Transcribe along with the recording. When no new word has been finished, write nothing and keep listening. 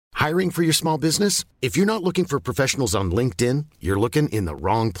Hiring for your small business? If you're not looking for professionals on LinkedIn, you're looking in the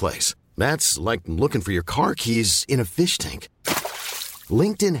wrong place. That's like looking for your car keys in a fish tank.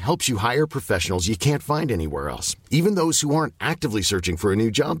 LinkedIn helps you hire professionals you can't find anywhere else, even those who aren't actively searching for a new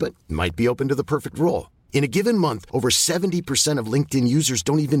job but might be open to the perfect role. In a given month, over 70% of LinkedIn users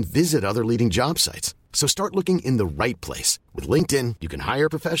don't even visit other leading job sites. So start looking in the right place. With LinkedIn, you can hire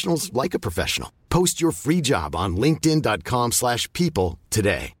professionals like a professional. Post your free job on linkedin.com/people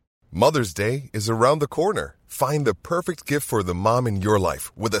today. Mother's Day is around the corner. Find the perfect gift for the mom in your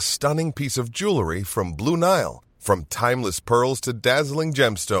life with a stunning piece of jewelry from Blue Nile. From timeless pearls to dazzling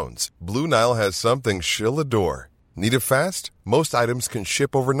gemstones, Blue Nile has something she'll adore. Need it fast? Most items can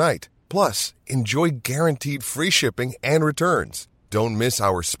ship overnight. Plus, enjoy guaranteed free shipping and returns. Don't miss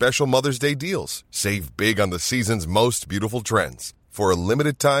our special Mother's Day deals. Save big on the season's most beautiful trends. For a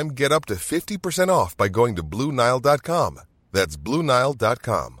limited time, get up to 50% off by going to BlueNile.com. That's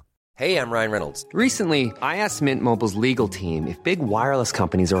BlueNile.com. Hey, I'm Ryan Reynolds. Recently, I asked Mint Mobile's legal team if big wireless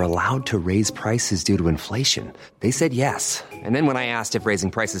companies are allowed to raise prices due to inflation. They said yes. And then when I asked if raising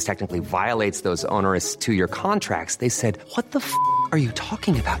prices technically violates those onerous two-year contracts, they said, "What the f*** are you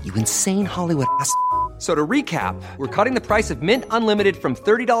talking about, you insane Hollywood ass?" So to recap, we're cutting the price of Mint Unlimited from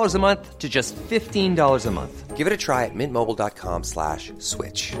 $30 a month to just $15 a month. Give it a try at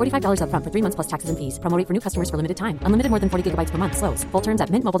mintmobile.com/switch. $45 up front for 3 months plus taxes and fees. Promo rate for new customers for limited time. Unlimited more than 40 gigabytes per month. Slows full terms at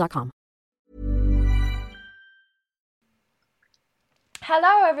mintmobile.com.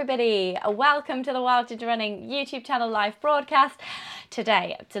 Hello everybody, welcome to the Wild Ginger Running YouTube channel live broadcast.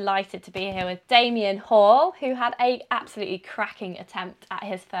 Today, I'm delighted to be here with Damian Hall, who had a absolutely cracking attempt at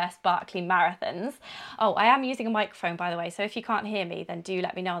his first Barkley Marathons. Oh, I am using a microphone, by the way, so if you can't hear me, then do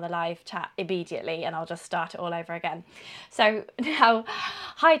let me know on the live chat immediately and I'll just start it all over again. So now,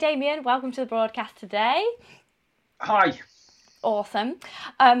 hi Damian, welcome to the broadcast today. Hi. Awesome.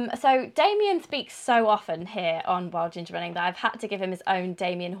 So Damian speaks so often here on Wild Ginger Running that I've had to give him his own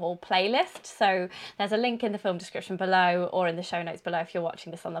Damian Hall playlist. So there's a link in the film description below or in the show notes below if you're watching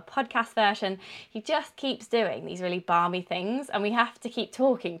this on the podcast version. He just keeps doing these really balmy things and we have to keep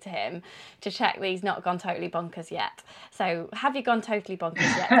talking to him to check that he's not gone totally bonkers yet. So have you gone totally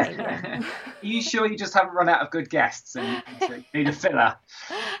bonkers yet, Damian? Are you sure you just haven't run out of good guests and you need a filler?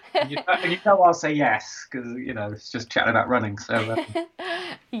 And you know I'll say yes because, you know, it's just chatting about running. So.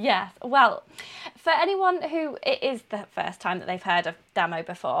 Yes, well, for anyone who it is the first time that they've heard of Damo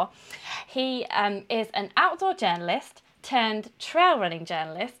before, he is an outdoor journalist turned trail running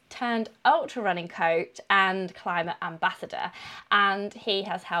journalist turned ultra running coach and climate ambassador, and he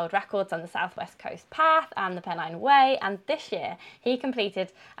has held records on the Southwest Coast Path and the Pennine Way, and this year he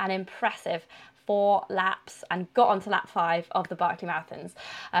completed an impressive 4 laps and got onto lap 5 of the Barkley Marathons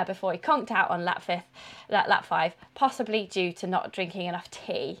before he conked out on lap 5, possibly due to not drinking enough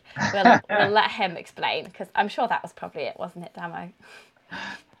tea. We'll let him explain, because I'm sure that was probably it, wasn't it, Damo?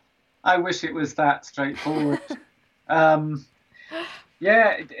 I wish it was that straightforward.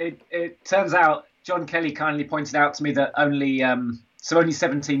 It turns out John Kelly kindly pointed out to me that only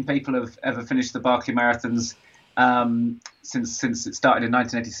 17 people have ever finished the Barkley Marathons since it started in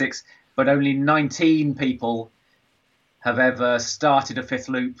 1986. But only 19 people have ever started a 5th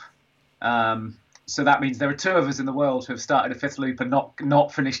loop. So that means there are 2 of us in the world who have started a 5th loop and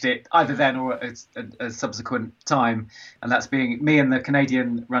not finished it either then or at a subsequent time. And that's being me and the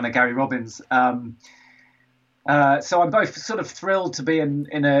Canadian runner Gary Robbins. So I'm both sort of thrilled to be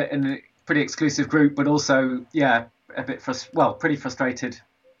in a pretty exclusive group, but also, a bit pretty frustrated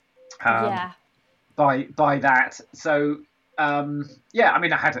by that. So. I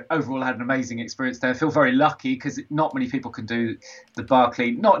had an amazing experience there. I feel very lucky because not many people can do the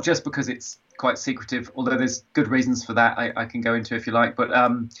Barkley, not just because it's quite secretive, although there's good reasons for that I can go into if you like, but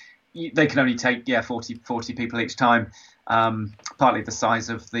they can only take 40 people each time, partly the size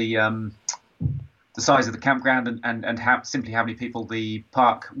of the campground and how many people the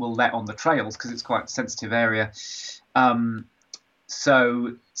park will let on the trails, because it's quite a sensitive area.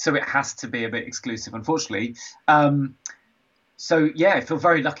 So it has to be a bit exclusive, unfortunately. I feel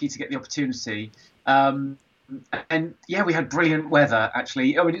very lucky to get the opportunity. We had brilliant weather,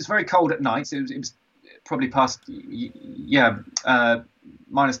 actually. I mean, it's very cold at night. It was probably past,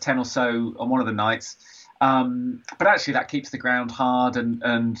 minus 10 or so on one of the nights. But actually that keeps the ground hard and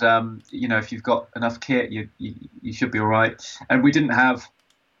if you've got enough kit, you should be all right. And we didn't have,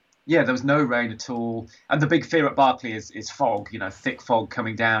 there was no rain at all. And the big fear at Barkley is fog, thick fog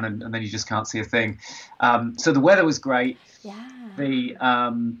coming down and then you just can't see a thing. So the weather was great. Yeah. The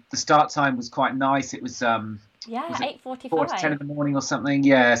start time was quite nice. It was 8:45. 4 to 10 in the morning or something.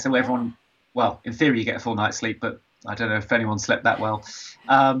 Yeah. So everyone, well, in theory you get a full night's sleep, but I don't know if anyone slept that well.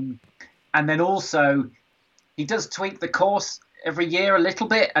 And then also, he does tweak the course every year a little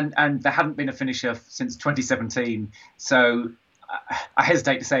bit, and there hadn't been a finisher since 2017. So I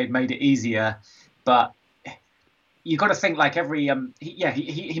hesitate to say it made it easier, but you got to think like every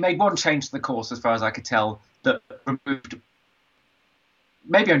he made one change to the course as far as I could tell that removed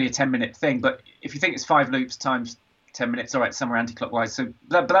maybe only a 10-minute thing, but if you think it's 5 loops times 10 minutes, all right, somewhere anti-clockwise, so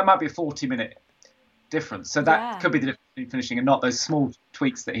but that might be a 40-minute difference. So that could be the difference between finishing and not, those small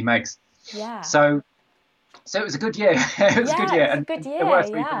tweaks that he makes. Yeah. So it was a good year. It was a good year. And there were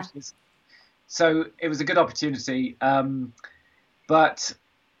 3 finishes. So it was a good opportunity. But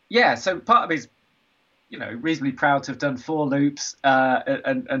yeah, so part of me is, reasonably proud to have done 4 loops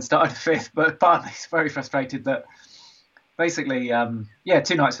and started 5th, but part of me is very frustrated that basically,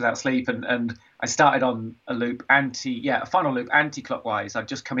 2 nights without sleep, and I started on a loop a final loop anti-clockwise. I'd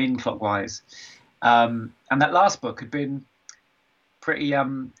just come in clockwise, and that last book had been pretty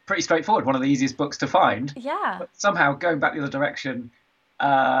straightforward, one of the easiest books to find. Yeah. But somehow going back the other direction,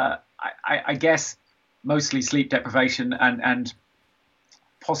 I guess mostly sleep deprivation and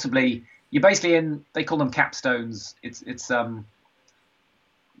possibly you're basically in, they call them capstones. It's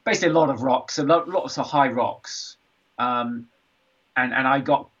basically a lot of rocks, lots of high rocks. And I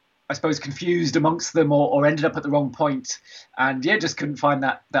got, I suppose, confused amongst them or ended up at the wrong point, and just couldn't find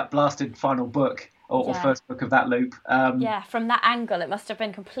that blasted final book or first book of that loop. From that angle, it must have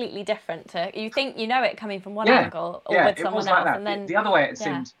been completely different. You think it coming from one angle or with someone else, and then the other way it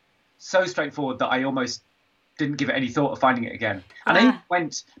seemed so straightforward that I almost didn't give it any thought of finding it again. And I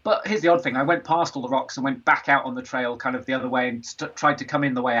went, but here's the odd thing: I went past all the rocks and went back out on the trail, kind of the other way, and tried to come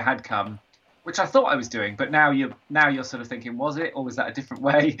in the way I had come, which I thought I was doing, but now you're sort of thinking, was it, or was that a different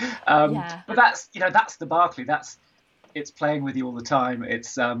way? But that's that's the Barkley. It's playing with you all the time.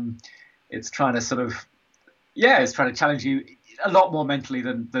 It's trying to sort of it's trying to challenge you a lot more mentally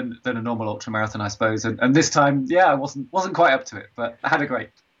than a normal ultra marathon, I suppose. And this time, I wasn't quite up to it, but I had a great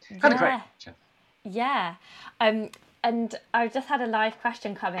picture. Yeah. And I've just had a live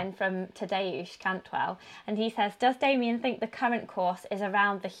question come in from Tadeusz Cantwell, and he says, does Damian think the current course is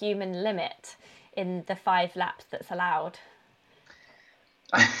around the human limit in the 5 laps that's allowed?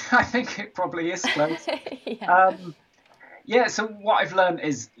 I think it probably is close. So what I've learned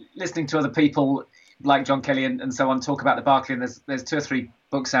is listening to other people like John Kelly and so on talk about the Barkley, and there's 2 or 3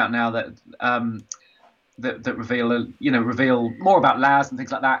 books out now that that reveal more about Laz and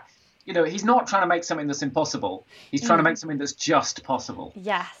things like that. He's not trying to make something that's impossible. He's trying to make something that's just possible.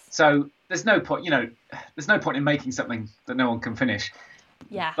 Yes. So there's no point, there's no point in making something that no one can finish.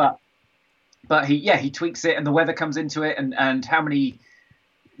 Yeah. But he tweaks it, and the weather comes into it, and how many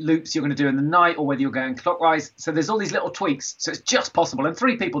loops you're going to do in the night, or whether you're going clockwise. So there's all these little tweaks. So it's just possible. And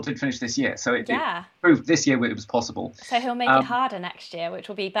 3 people did finish this year. So it proved this year it was possible. So he'll make it harder next year, which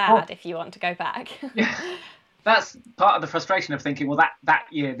will be bad if you want to go back. Yeah. That's part of the frustration of thinking, well,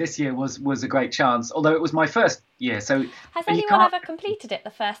 this year was a great chance, although it was my first year. So has anyone ever completed it the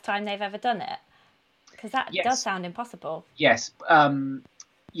first time they've ever done it? Because that does sound impossible. Yes.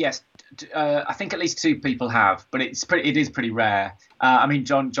 Yes. I think at least 2 people have, but it is pretty rare. I mean,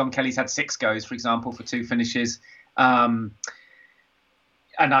 John Kelly's had 6 goes, for example, for 2 finishes. And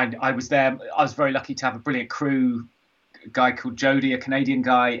I was there. I was very lucky to have a brilliant crew. A guy called Jody, a Canadian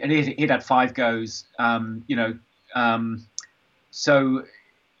guy, and he'd had 5 goes. So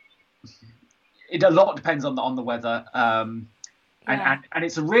it a lot depends on the weather, and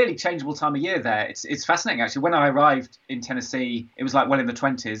it's a really changeable time of year there. It's fascinating actually. When I arrived in Tennessee, it was like well in the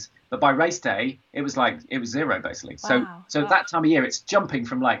 20s, but by race day it was 0 basically. Wow. So that time of year it's jumping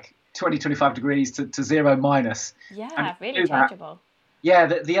from like 20-25 degrees to 0 minus. Yeah, really changeable. Yeah,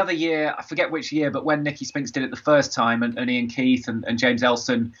 the other year, I forget which year, but when Nicky Spinks did it the first time, and Ian Keith and James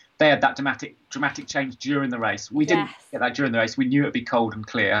Elson, they had that dramatic change during the race. We didn't get that during the race. We knew it'd be cold and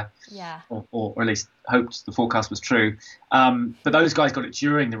clear, or at least hoped the forecast was true. But those guys got it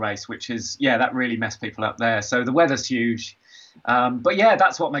during the race, which is, that really messed people up there. So the weather's huge. But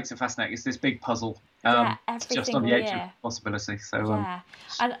that's what makes it fascinating. It's this big puzzle. Every just single on the edge year. of possibility. So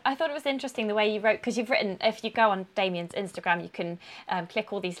and I thought it was interesting the way you wrote, because you've written, if you go on Damian's Instagram, you can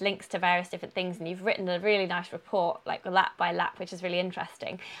click all these links to various different things, and you've written a really nice report, like lap by lap, which is really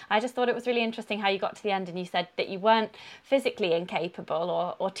interesting. I just thought it was really interesting how you got to the end and you said that you weren't physically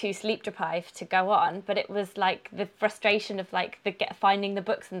incapable or too sleep deprived to go on, but it was like the frustration of like finding the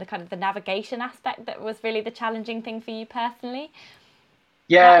books and the kind of the navigation aspect that was really the challenging thing for you personally.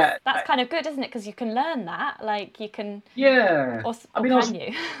 Yeah, that's kind of good, isn't it? Because you can learn that, like you can. Yeah. Or can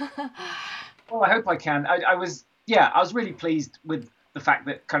you? Well, I hope I can. I was really pleased with the fact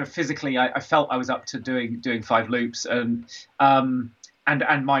that kind of physically I felt I was up to doing 5 loops, and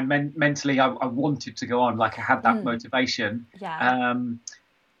mentally I wanted to go on, like I had that motivation. Yeah.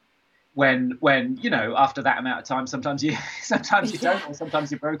 When after that amount of time, sometimes you don't, or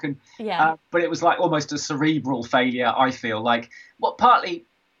sometimes you're broken. Yeah. But it was like almost a cerebral failure, I feel like.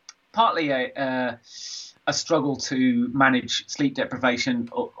 Partly a struggle to manage sleep deprivation,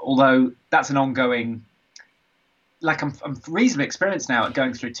 although that's an ongoing. Like I'm reasonably experienced now at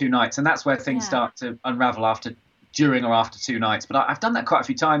going through 2 nights, and that's where things start to unravel during or after 2 nights. But I've done that quite a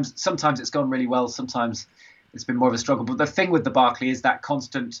few times. Sometimes it's gone really well. Sometimes it's been more of a struggle. But the thing with the Barkley is that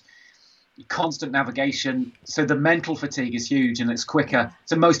constant navigation. So the mental fatigue is huge, and it's quicker.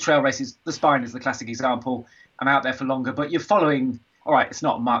 So most trail races, the Spine is the classic example. I'm out there for longer, but you're following. All right, it's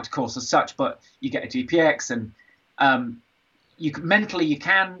not a marked course as such, but you get a GPX, and you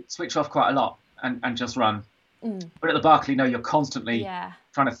can switch off quite a lot and just run. But at the Barkley, no, you're constantly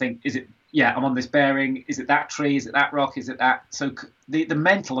trying to think, is it, I'm on this bearing, is it that tree, is it that rock, is it that? So the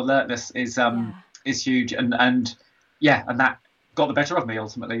mental alertness is huge, and that got the better of me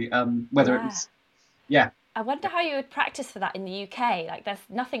ultimately, whether it was, I wonder how you would practice for that in the UK. Like, there's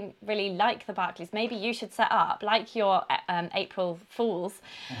nothing really like the Barkleys. Maybe you should set up, like your April Fool's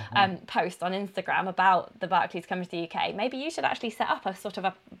post on Instagram about the Barkleys coming to the UK. Maybe you should actually set up a sort of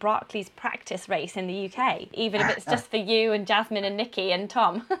a Barkleys practice race in the UK, even if it's just for you and Jasmine and Nikki and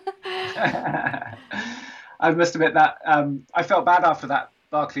Tom. I must admit that I felt bad after that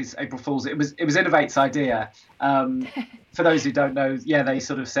Barkleys April Fool's. It was Innovate's idea. For those who don't know, they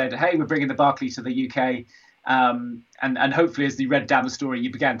sort of said, hey, we're bringing the Barkley to the UK. And hopefully as you read down the story,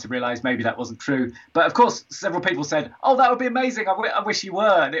 you began to realise maybe that wasn't true. But of course, several people said, oh, that would be amazing. I wish you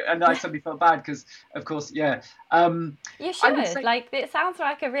were. And I suddenly felt bad because, of course, you should. Like, it sounds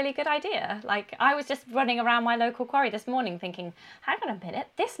like a really good idea. Like, I was just running around my local quarry this morning thinking, hang on a minute,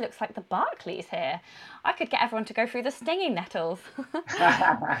 this looks like the Barkleys here. I could get everyone to go through the stinging nettles.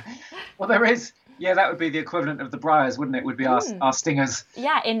 Well, there is. Yeah, that would be the equivalent of the Briars, wouldn't it? Would be our stingers.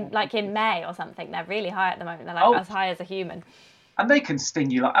 Yeah, in May or something. They're really high at the moment. They're like as high as a human. And they can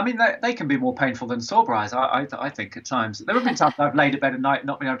sting you. They can be more painful than sawbriars, I think, at times. There have been times I've laid a bed at night and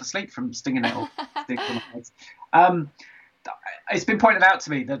not been able to sleep from stinging nettle. It's been pointed out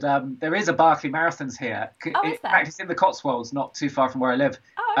to me that there is a Barkley Marathons here. Is there? It's in the Cotswolds, not too far from where I live.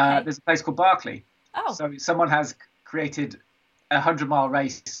 Oh, okay. There's a place called Barkley. Oh. So someone has created a 100-mile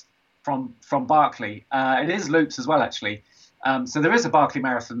race from Barkley. It is loops as well, actually. So there is a Barkley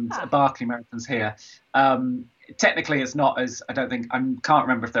Marathons here. Technically, it's not as I can't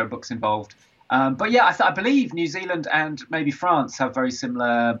remember if there are books involved. But yeah, I believe New Zealand and maybe France have very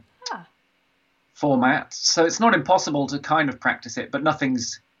similar formats. So it's not impossible to kind of practice it, but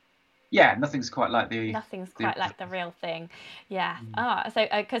nothing's quite like the real thing. Yeah. So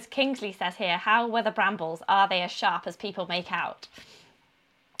because Kingsley says here, how were the brambles? Are they as sharp as people make out?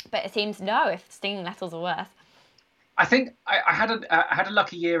 But it seems no, if stinging nettles are worse. I think I had a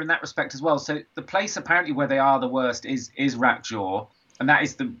lucky year in that respect as well. So the place apparently where they are the worst is Rapjaw, and that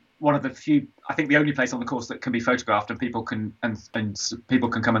is one of the few, I think the only place on the course that can be photographed and people can people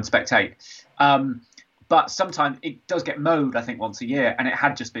can come and spectate. But sometimes it does get mowed, I think, once a year, and it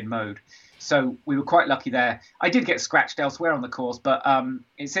had just been mowed. So we were quite lucky there. I did get scratched elsewhere on the course, but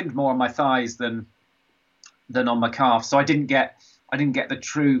it seemed more on my thighs than on my calf. So I didn't get the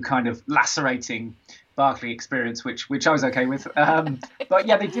true kind of lacerating Barkley experience, which I was okay with. But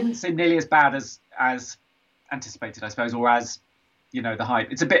yeah, they didn't seem nearly as bad as anticipated, I suppose, or as the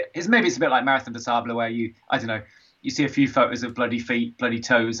hype. It's maybe a bit like Marathon des Sables, where you see a few photos of bloody feet, bloody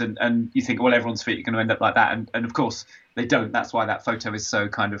toes, and you think, well, everyone's feet are going to end up like that, and of course they don't. That's why that photo is so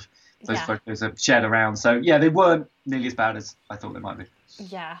kind of photos are shared around. So yeah, they weren't nearly as bad as I thought they might be.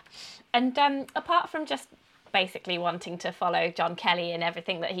 Yeah, and apart from just basically wanting to follow John Kelly in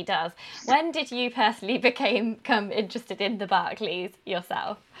everything that he does, when did you personally become interested in the Barkleys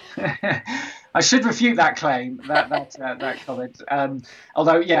yourself? I should refute that claim, that comment.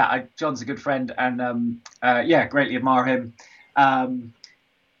 Although, John's a good friend, and greatly admire him.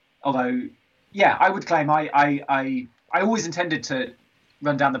 Although, I would claim I always intended to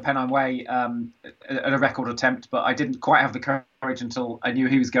run down the Pennine Way at a record attempt, but I didn't quite have the courage until I knew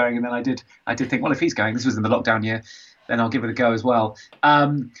he was going, and then I did think, well, if he's going, this was in the lockdown year, then I'll give it a go as well.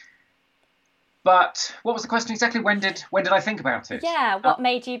 But what was the question exactly? When did I think about it? Yeah, what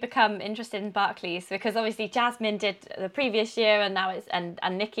made you become interested in Barkleys? Because obviously Jasmine did the previous year, and now it's and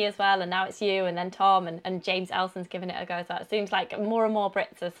Nikki as well, and now it's you, and then Tom and James Elson's given it a go as well. It seems like more and more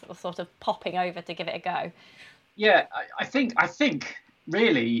Brits are sort of popping over to give it a go. Yeah, I think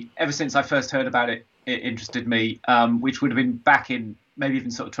really ever since I first heard about it it interested me, which would have been back in maybe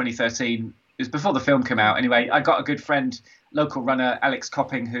even sort of 2013. It was before the film came out. Anyway, I got a good friend, local runner Alex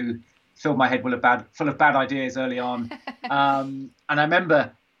Copping, who filled my head full of bad ideas early on. And I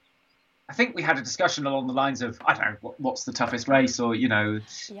remember, I think we had a discussion along the lines of, I don't know, what's the toughest race, or, you know,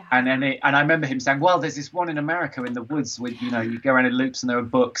 and I remember him saying, well, there's this one in America in the woods where, you know, you go around in loops and there are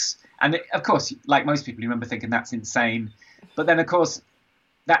books. And of course, like most people, you remember thinking that's insane. But then, of course,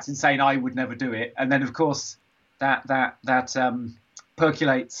 that's insane. I would never do it. And then, of course, that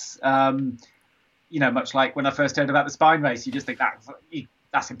percolates, you know, much like when I first heard about the spine race, you just think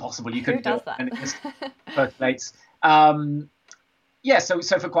that's impossible. You couldn't do it. And it just percolates. Yeah, so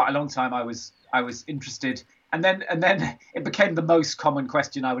for quite a long time I was interested, and then it became the most common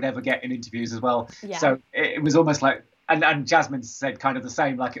question I would ever get in interviews as well. Yeah. So it was almost like, and Jasmine said kind of the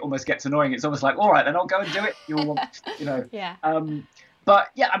same. Like, it almost gets annoying. It's almost like, all right, then I'll go and do it. You'll want, you know. Yeah. But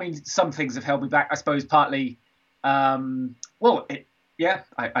yeah, I mean, some things have held me back. I suppose partly, it's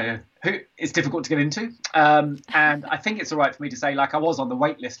difficult to get into, and I think it's all right for me to say, like, I was on the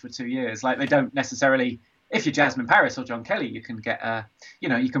wait list for 2 years. Like, they don't necessarily. If you're Jasmine Paris or John Kelly, you can get, you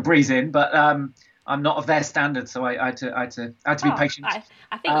know, you can breeze in, but I'm not of their standard, so I had to be patient.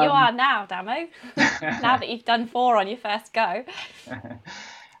 I think you are now, Damo. Now that you've done 4 on your first go.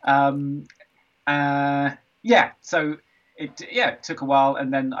 So it took a while,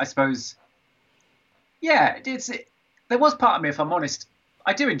 and then I suppose, there was part of me, if I'm honest,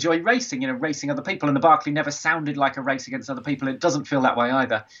 I do enjoy racing, you know, racing other people, and the Barkley never sounded like a race against other people. It doesn't feel that way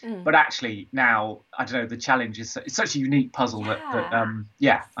either. But actually now, I don't know, the challenge is it's such a unique puzzle that I'm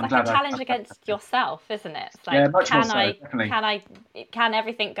glad. It's a challenge against yourself, isn't it? It's like, yeah, much more so, definitely. Can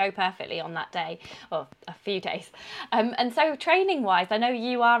everything go perfectly on that day, or a few days? And so training wise, I know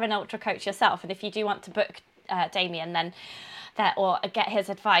you are an ultra coach yourself, and if you do want to book Damian, then or get his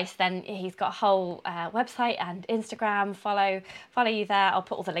advice, then he's got a whole website and Instagram. Follow you there. I'll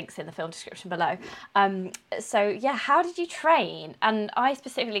put all the links in the film description below. So yeah, how did you train? And I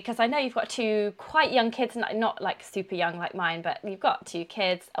specifically, because I know you've got 2 quite young kids, not like super young like mine, but you've got 2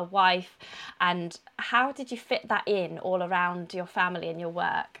 kids, a wife, and how did you fit that in all around your family and your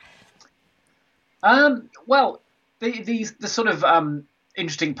work? Well, the sort of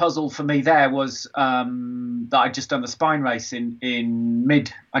interesting puzzle for me there was that I'd just done the spine race in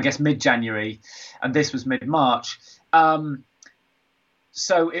mid-January, and this was mid-March.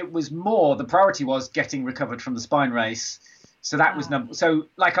 So it was more, the priority was getting recovered from the spine race. So that was so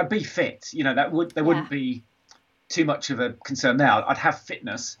like, I'd be fit, you know, there wouldn't be too much of a concern there. I'd have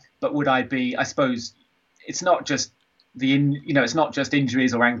fitness, but would I be, I suppose it's not just it's not just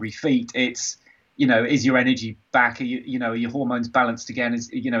injuries or angry feet. It's, you know, is your energy back? Are your hormones balanced again? Is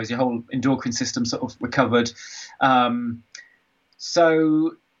your whole endocrine system sort of recovered?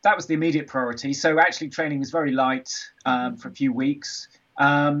 So that was the immediate priority. So actually training was very light for a few weeks.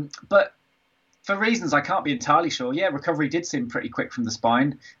 But for reasons I can't be entirely sure, recovery did seem pretty quick from the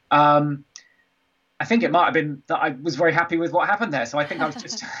spine. I think it might have been that I was very happy with what happened there. So I think I was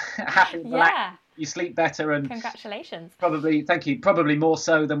just happy and relaxed. You sleep better, and congratulations. Thank you. Probably more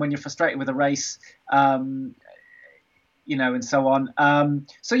so than when you're frustrated with a race, you know, and so on.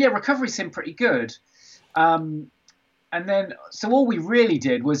 So yeah, recovery seemed pretty good. And then, so all we really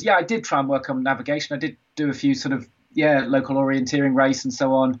did was, I did try and work on navigation. I did do a few sort of, local orienteering race and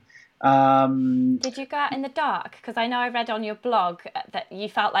so on. Did you go out in the dark? Because I know I read on your blog that you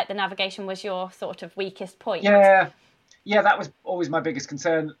felt like the navigation was your sort of weakest point. Yeah, that was always my biggest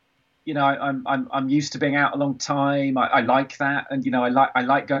concern. You know, I'm used to being out a long time. I like that, and you know, I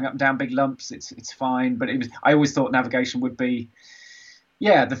like going up and down big lumps. It's fine, but I always thought navigation would be,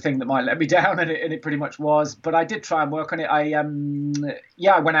 the thing that might let me down, and it pretty much was. But I did try and work on it. I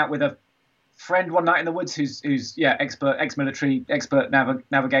went out with a friend one night in the woods who's ex-military expert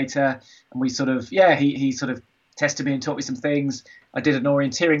navigator, and we sort of he sort of tested me and taught me some things. I did an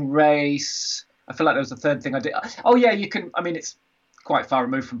orienteering race. I feel like there was a third thing I did. Oh yeah, you can. I mean, it's quite far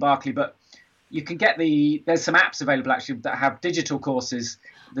removed from Barkley, but you can get there's some apps available actually that have digital courses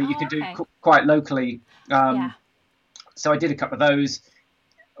that you can do quite locally. So I did a couple of those.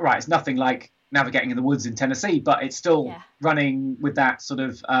 Right, it's nothing like navigating in the woods in Tennessee, but it's still running with that sort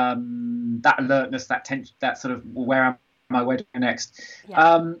of that alertness, that tension, that sort of where am I, where do I go next?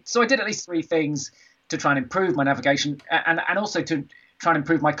 So I did at least 3 things to try and improve my navigation, and also to try and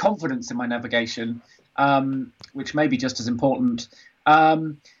improve my confidence in my navigation, which may be just as important.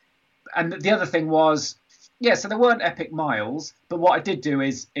 And the other thing was, so there weren't epic miles, but what I did do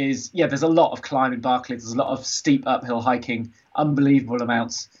is there's a lot of climb in Barkley. There's a lot of steep uphill hiking, unbelievable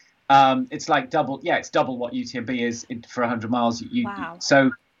amounts. It's like double what UTMB is for 100 miles. Wow.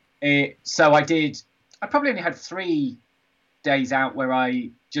 So I did I probably only had 3 days out where I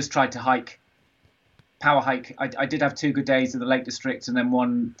just tried to power hike. I did have 2 good days in the Lake District and then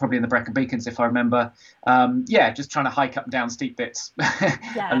one probably in the Brecon Beacons, if I remember. Just trying to hike up and down steep bits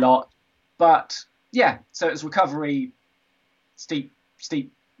a lot. But yeah, so it was recovery, steep,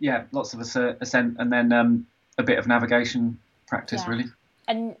 lots of ascent, and then a bit of navigation practice, really.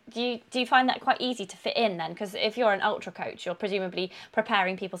 And do you find that quite easy to fit in then? Because if you're an ultra coach, you're presumably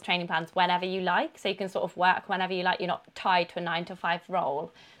preparing people's training plans whenever you like, so you can sort of work whenever you like. You're not tied to a 9-to-5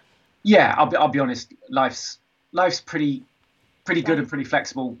 role. Yeah, I'll be honest. Life's pretty good and pretty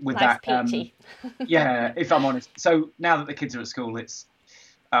flexible with that. Peachy. If I'm honest. So now that the kids are at school, it's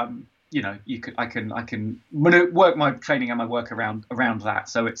I can work my training and my work around that.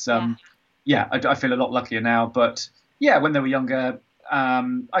 So it's I feel a lot luckier now. But yeah, when they were younger,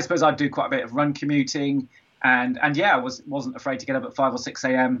 I suppose I'd do quite a bit of run commuting, and I wasn't afraid to get up at 5 or 6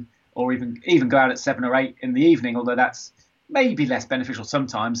 a.m. or even go out at 7 or 8 in the evening. Although that's maybe less beneficial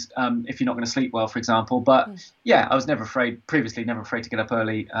sometimes if you're not going to sleep well, for example. But I was previously never afraid to get up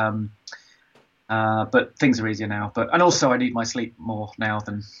early. But things are easier now. And also I need my sleep more now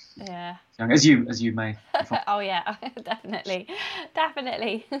than as you may. Oh yeah, definitely.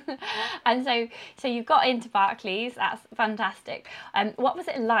 And so you got into Barclays. That's fantastic. What was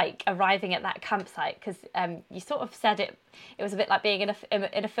it like arriving at that campsite? Because you sort of said it was a bit like being in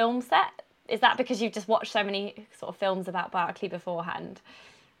a film set. Is that because you've just watched so many sort of films about Barclay beforehand?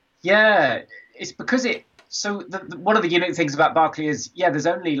 Yeah, it's because one of the unique things about Barclay is there's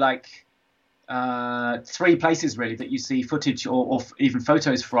only like 3 places really that you see footage or even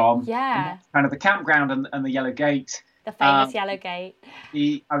photos from. Yeah. Kind of the campground and the Yellow Gate. The famous Yellow Gate.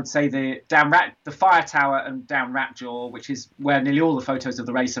 I would say the Fire Tower and down Ratjaw, which is where nearly all the photos of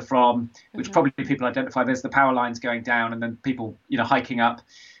the race are from, which probably people identify. There's the power lines going down and then people, hiking up.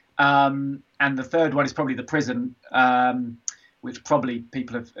 And the third one is probably the prison, which probably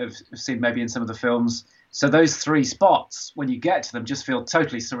people have seen maybe in some of the films. So those 3 spots, when you get to them, just feel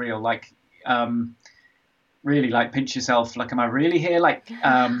totally surreal, like really like pinch yourself, like, am I really here? Like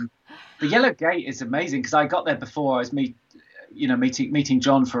the Yellow Gate is amazing because I got there before I was meeting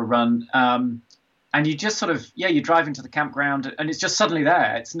John for a run, and you just sort of you drive into the campground and it's just suddenly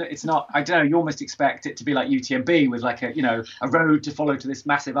there. It's not I don't know, you almost expect it to be like UTMB with like a road to follow to this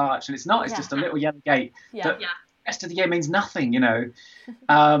massive arch, and it's not. It's just a little Yellow Gate that the rest of the year means nothing,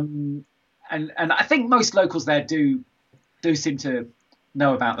 and I think most locals there do seem to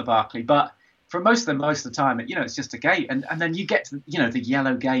know about the Barclay, but for most of the time, it's just a gate, and then you get to the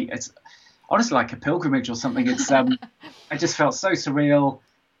Yellow Gate. It's honestly like a pilgrimage or something. It's I just felt so surreal.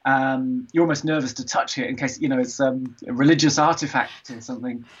 You're almost nervous to touch it in case it's a religious artifact or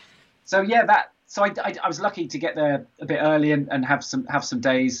something. So I was lucky to get there a bit early and have some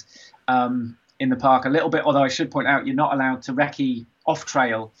days in the park a little bit. Although I should point out, you're not allowed to recce off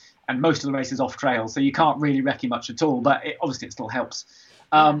trail, and most of the race is off trail, so you can't really recce much at all. But obviously it still helps.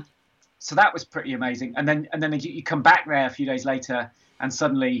 So that was pretty amazing. And then you come back there a few days later, and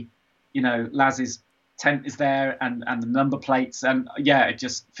suddenly, Laz's tent is there and the number plates, and it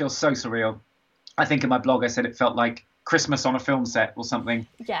just feels so surreal. I think in my blog I said it felt like Christmas on a film set or something.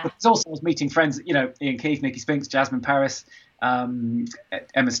 Yeah. But I was meeting friends, Ian Keith, Nikki Spinks, Jasmine Paris, Emma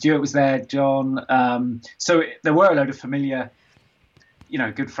Stewart was there, John. So there were a load of familiar,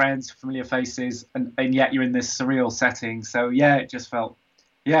 good friends, familiar faces, and yet you're in this surreal setting. So it just felt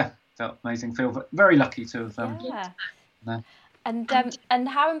amazing. Feel very lucky to have. And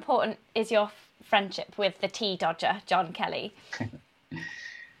how important is your friendship with the tea dodger, John Kelly?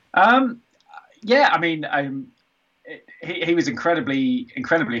 I mean, he was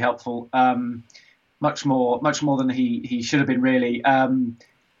incredibly helpful. Much more than he should have been, really.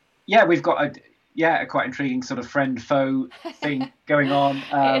 We've got a quite intriguing sort of friend-foe thing going on.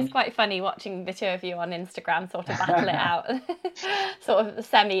 It is quite funny watching the 2 of you on Instagram sort of battle it out, sort of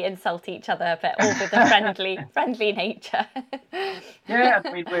semi-insult each other, but all with a friendly nature.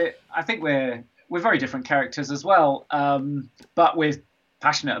 I think we're very different characters as well, but we're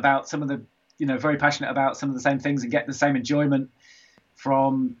passionate about some of the, very passionate about some of the same things and get the same enjoyment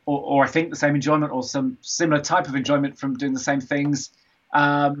from, or I think the same enjoyment or some similar type of enjoyment from doing the same things.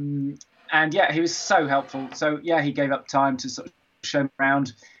 And he was so helpful. So he gave up time to sort of show me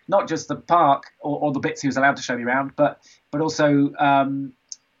around, not just the park or the bits he was allowed to show me around, but also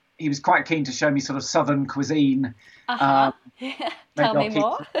he was quite keen to show me sort of southern cuisine. Tell me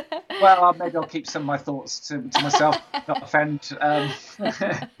more. Maybe I'll keep some of my thoughts to myself, not offend our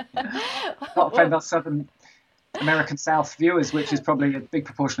southern American South viewers, which is probably a big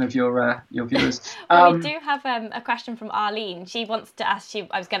proportion of your viewers. Well, we do have a question from Arlene. She wants to ask you.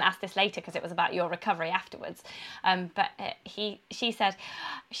 I was going to ask this later because it was about your recovery afterwards. She says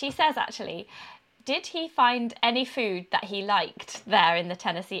actually, did he find any food that he liked there in the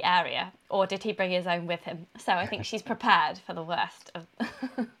Tennessee area, or did he bring his own with him? So I think she's prepared for the worst.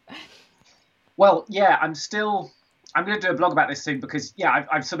 Well, yeah, I'm going to do a blog about this soon because, yeah,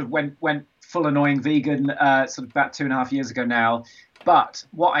 I've sort of went full annoying vegan sort of about 2.5 years ago now. But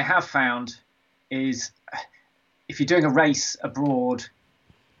what I have found is if you're doing a race abroad,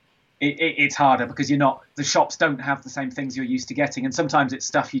 it's harder because the shops don't have the same things you're used to getting. And sometimes it's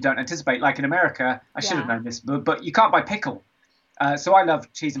stuff you don't anticipate. Like in America, I should have known this, but you can't buy pickle. So I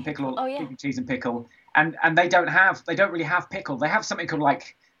love cheese and pickle, vegan cheese and pickle. And they don't really have pickle. They have something called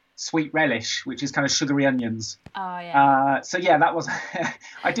like sweet relish, which is kind of sugary onions. Oh yeah. So yeah, that was.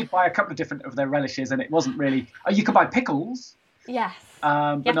 I did buy a couple of different of their relishes, and it wasn't really. Oh, you can buy pickles. Yes. You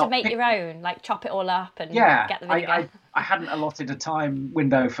have to make your own, like chop it all up and get the vinegar. I hadn't allotted a time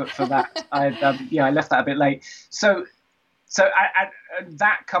window for that. I left that a bit late. So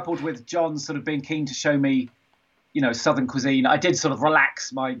that coupled with John sort of being keen to show me, Southern cuisine, I did sort of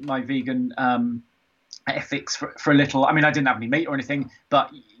relax my vegan ethics for a little. I mean, I didn't have any meat or anything,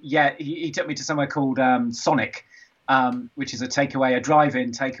 but yeah, he took me to somewhere called Sonic, which is a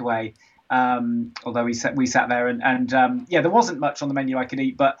drive-in takeaway. Although we sat there and there wasn't much on the menu I could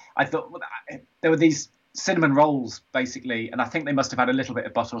eat, but I thought there were these cinnamon rolls basically, and I think they must have had a little bit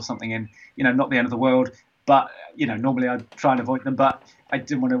of butter or something in, not the end of the world, but normally I'd try and avoid them, but I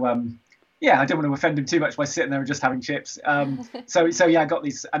didn't want to I didn't want to offend him too much by sitting there and just having chips. So I got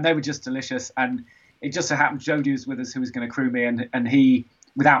these, and they were just delicious. And it just so happened Jody was with us, who was going to crew me, and he,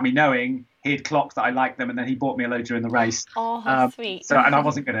 without me knowing, he had clocked that I liked them, and then he bought me a load during the race. Oh, how sweet. So, and I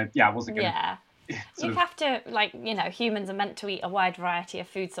wasn't gonna. Yeah. You have to, humans are meant to eat a wide variety of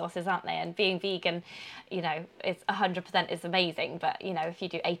food sources, aren't they? And being vegan, it's 100% is amazing. But, if you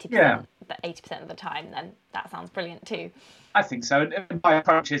do 80%, 80% of the time, then that sounds brilliant too. I think so. And my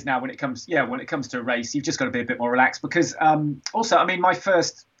approach is now when it comes to a race, you've just got to be a bit more relaxed because also, I mean, my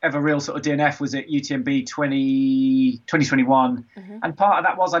first ever real sort of DNF was at UTMB 2021. Mm-hmm. And part of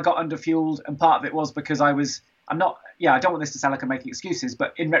that was I got underfueled, and part of it was because I don't want this to sound like I'm making excuses,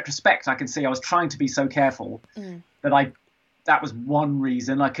 but in retrospect, I can see I was trying to be so careful that was one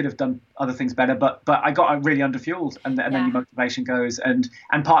reason. I could have done other things better, but I got really underfueled, and then your motivation goes. And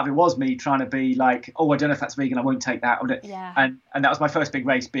part of it was me trying to be like, oh, I don't know if that's vegan, I won't take that. And that was my first big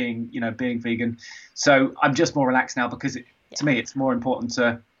race being vegan. So I'm just more relaxed now because to me, it's more important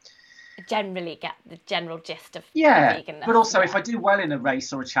to generally get the general gist of veganism. But also if I do well in a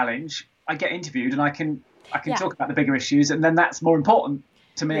race or a challenge, I get interviewed and I can talk about the bigger issues, and then that's more important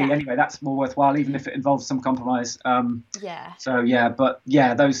to me anyway. That's more worthwhile, even if it involves some compromise.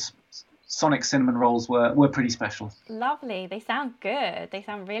 Those Sonic cinnamon rolls were pretty special. Lovely. They sound good. They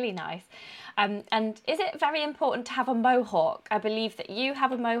sound really nice. And is it very important to have a mohawk? I believe that you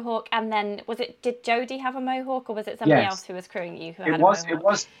have a mohawk, and then did Jody have a mohawk, or was it somebody else who was crewing you who had a mohawk? It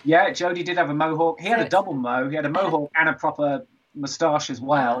was. Yeah, Jody did have a mohawk. He had a double mo. He had a mohawk and a proper moustache as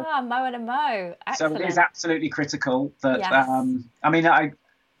well. Mo and a mo. Excellent. So it is absolutely critical that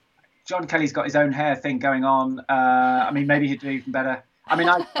John Kelly's got his own hair thing going on. Maybe he'd do even better. I mean,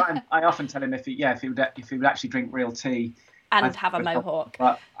 I often tell him if he would actually drink real tea and have a mohawk.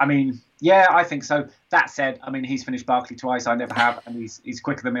 But I mean, yeah, I think so. That said, I mean, he's finished Barkley twice. I never have, and he's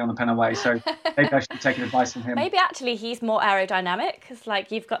quicker than me on the pen away. So maybe I should be taking advice from him. Maybe actually he's more aerodynamic, because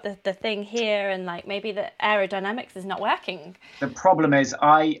like you've got the thing here, and like maybe the aerodynamics is not working. The problem is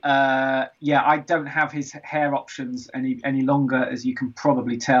I don't have his hair options any longer, as you can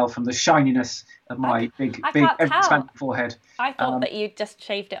probably tell from the shininess of my big expanding forehead. I thought that you just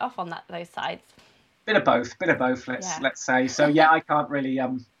shaved it off on those sides. Bit of both. Let's say. So yeah, I can't really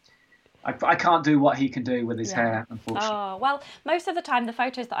I can't do what he can do with his hair, unfortunately. Oh, well, most of the time, the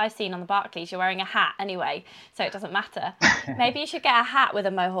photos that I've seen on the Barkleys, you're wearing a hat anyway, so it doesn't matter. Maybe you should get a hat with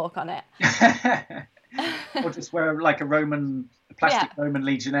a mohawk on it. Or just wear like a plastic Roman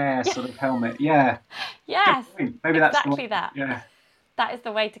legionnaire sort of helmet. Yeah. Yes. Maybe that's exactly that. Yeah. That is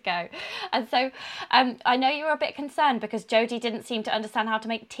the way to go. And so I know you were a bit concerned because Jody didn't seem to understand how to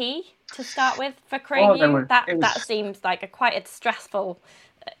make tea to start with for crewing you. That seems like quite a stressful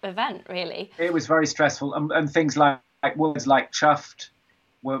event, really. It was very stressful, and things like words like chuffed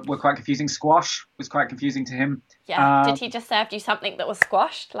were quite confusing. Squash was quite confusing to him. Yeah. Did he just serve you something that was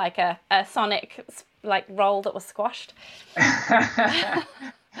squashed, like a Sonic roll that was squashed?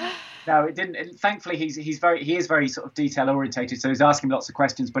 No, it didn't. Thankfully, he is very sort of detail orientated, so he's asking lots of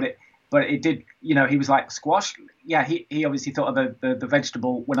questions. But but it did, he was like, squash? Yeah, he obviously thought of the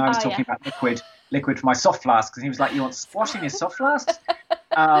vegetable when I was talking about liquid for my soft flasks. And he was like, you want squash in your soft flasks?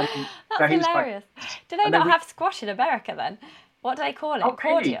 That's so hilarious. Do they not have squash in America then? What do they call it? Oh,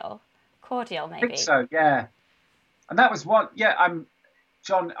 really? Cordial, maybe. I think so, yeah. And that was what,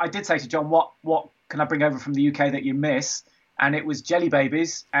 John, I did say to John, what can I bring over from the UK that you miss? And it was jelly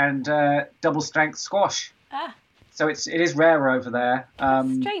babies and double strength squash. Ah. So it is rarer over there.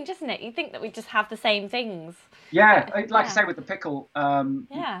 Strange, isn't it? You'd think that we just have the same things. Yeah, like I say with the pickle, you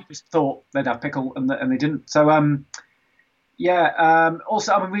just thought they'd have pickle and they didn't. So, also,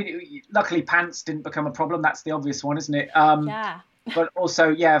 I mean, luckily pants didn't become a problem. That's the obvious one, isn't it? But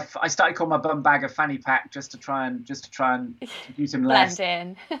also, I started calling my bum bag a fanny pack just to try and confuse him less.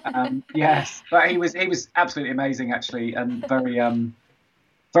 Blend in. Yes, but he was absolutely amazing actually, and very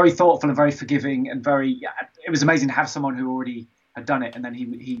very thoughtful and very forgiving, and it was amazing to have someone who already had done it, and then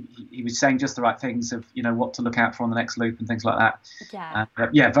he was saying just the right things of what to look out for on the next loop and things like that.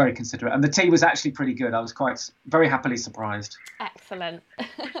 Very considerate, and the tea was actually pretty good. I was very happily surprised. Excellent.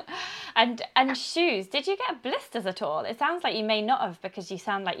 And shoes, did you get blisters at all? It sounds like you may not have, because you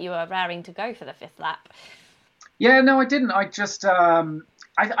sound like you were raring to go for the 5th lap. Yeah, no, I didn't. I just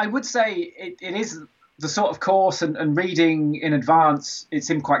I would say it is the sort of course and reading in advance. It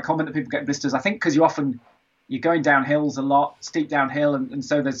seemed quite common that people get blisters. I think because you're going down hills a lot, steep downhill, and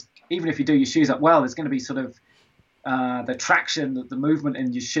so there's, even if you do your shoes up well, there's going to be sort of the traction, the movement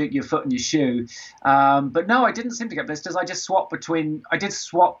in your foot and your shoe. But no, I didn't seem to get blisters. I just swap between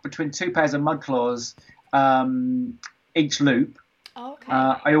 2 pairs of mud claws each loop. Okay.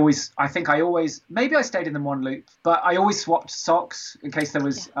 Maybe I stayed in them one loop, but I always swapped socks in case there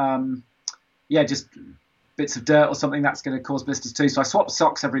was just bits of dirt or something that's going to cause blisters too. So I swapped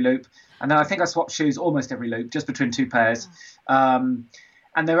socks every loop, and then I think I swapped shoes almost every loop, just between 2 pairs. And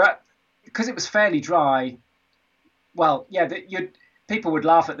because it was fairly dry. Well, people would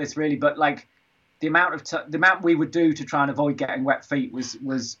laugh at this really, but like the amount we would do to try and avoid getting wet feet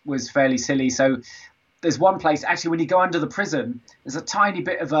was fairly silly. So there's one place actually when you go under the prison, there's a tiny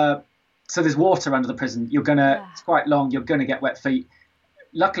bit of so there's water under the prison. It's quite long. You're gonna get wet feet.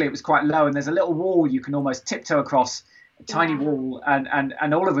 Luckily, it was quite low, and there's a little wall you can almost tiptoe across. A tiny wall,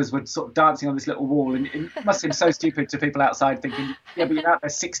 and all of us were sort of dancing on this little wall, and it must seem so stupid to people outside thinking, but you're out there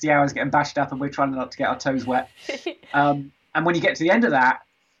 60 hours getting bashed up and we're trying not to get our toes wet. And when you get to the end of that,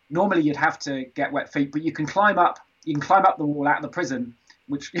 normally you'd have to get wet feet, but you can climb up the wall out of the prison,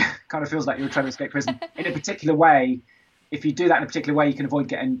 which kind of feels like you were trying to escape prison in a particular way. If you do that in a particular way, you can avoid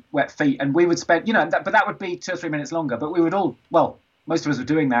getting wet feet. And we would spend, but that would be 2 or 3 minutes longer, but we would most of us were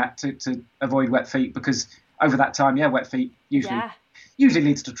doing that to avoid wet feet, because over that time, wet feet usually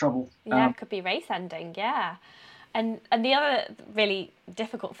leads to trouble. Yeah, it could be race ending, And the other really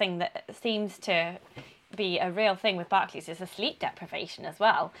difficult thing that seems to be a real thing with Barkley's is the sleep deprivation as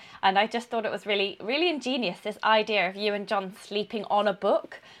well. And I just thought it was really, really ingenious, this idea of you and John sleeping on a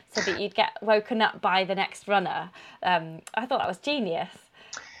book so that you'd get woken up by the next runner. I thought that was genius.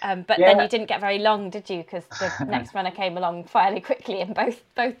 But then you didn't get very long, did you? Because the next runner came along fairly quickly in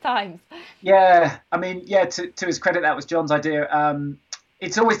both times. Yeah, I mean, to his credit, that was John's idea.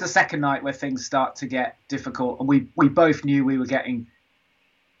 It's always the second night where things start to get difficult, and we both knew we were getting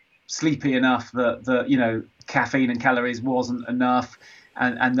sleepy enough that caffeine and calories wasn't enough,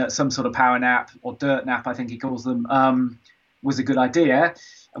 and that some sort of power nap or dirt nap, I think he calls them, was a good idea.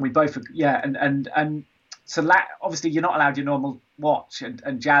 And we both, and so obviously you're not allowed your normal watch, and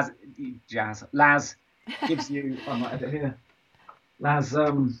Laz gives you. I might have it here. Laz.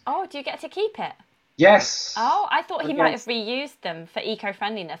 Oh, do you get to keep it? Yes. Oh, I thought he might have reused them for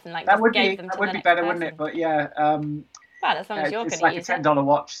eco-friendliness and that would be better, wouldn't it? But well, as long as you're going to use it. It's like a $10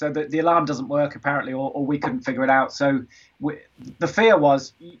 watch, so the alarm doesn't work apparently, or we couldn't figure it out. So the fear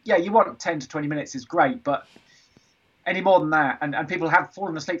was, you want 10 to 20 minutes is great, but any more than that, and people have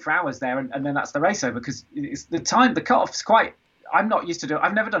fallen asleep for hours there, and then that's the race over, because it's the cutoff's quite. I'm not used to do.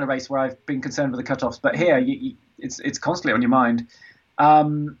 I've never done a race where I've been concerned with the cutoffs, but here it's constantly on your mind.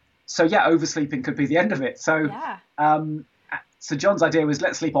 So oversleeping could be the end of it. So so John's idea was,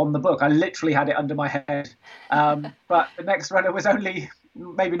 let's sleep on the book. I literally had it under my head, but the next runner was only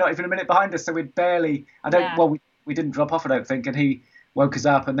maybe not even a minute behind us, so we'd barely. We didn't drop off, I don't think, and he woke us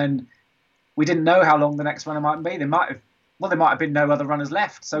up, and then we didn't know how long the next runner might be. There might have been no other runners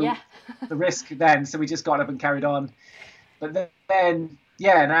left, so the risk then. So we just got up and carried on. But then,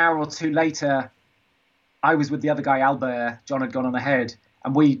 an hour or two later, I was with the other guy, Albert. John had gone on ahead,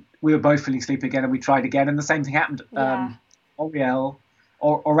 and we were both feeling sleepy again, and we tried again, and the same thing happened.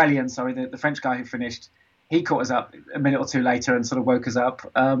 Aurélien, the French guy who finished, he caught us up a minute or two later and sort of woke us up.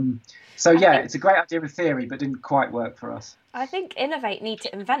 So yeah, it's a great idea in theory, but didn't quite work for us. I think Innovate need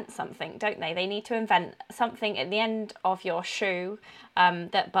to invent something, don't they? They need to invent something at the end of your shoe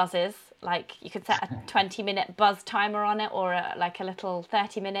that buzzes. Like you could set a 20-minute buzz timer on it, or like a little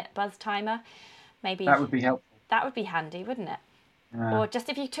 30-minute buzz timer. Maybe that would be helpful. That would be handy, wouldn't it? Or just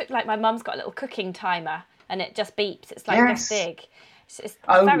if you took, like my mum's got a little cooking timer and it just beeps. It's like this big. It's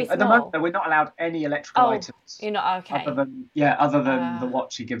very small. At the moment, we're not allowed any electrical items. You're not okay. Other than the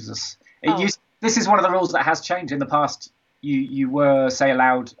watch he gives us. This is one of the rules that has changed in the past. You were, say,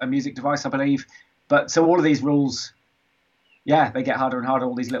 allowed a music device, I believe, but so all of these rules, they get harder and harder.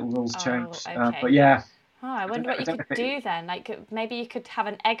 All these little rules change. Okay. But yeah. Oh, I wonder what you could do then. Like maybe you could have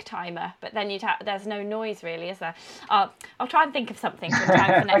an egg timer, but then there's no noise really, is there? I'll try and think of something for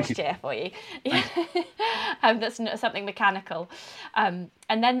time for next year for you. That's something mechanical. And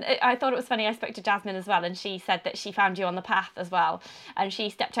then I thought it was funny. I spoke to Jasmine as well, and she said that she found you on the path as well. And she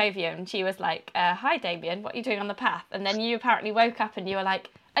stepped over you, and she was like, "Hi, Damian, what are you doing on the path?" And then you apparently woke up, and you were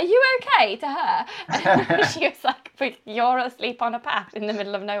like, "Are you okay?" to her. And she was like, "You're asleep on a path in the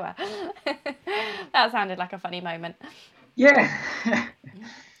middle of nowhere." That sounded like a funny moment. Yeah.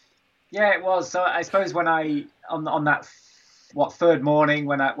 Yeah, it was. So I suppose when I on that third morning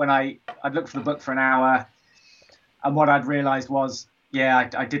when I'd looked for the book for an hour, and what I'd realised was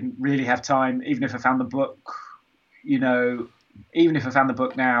I didn't really have time. Even if I found the book, even if I found the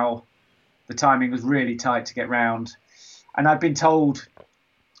book now, the timing was really tight to get round. And I'd been told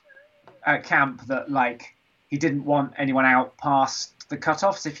at camp that he didn't want anyone out past the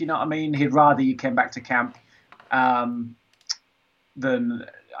cutoffs, if you know what I mean. He'd rather you came back to camp than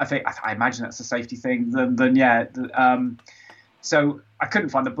I imagine that's a safety thing so I couldn't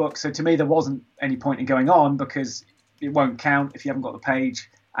find the book. So to me there wasn't any point in going on because it won't count if you haven't got the page.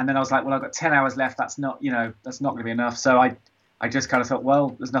 And then I was like, well, I've got 10 hours left. That's not going to be enough. So I just kind of thought,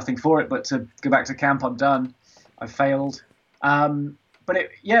 well, there's nothing for it but to go back to camp. I'm done. I failed. But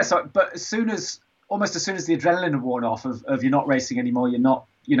as soon as the adrenaline had worn off of you're not racing anymore, you're not,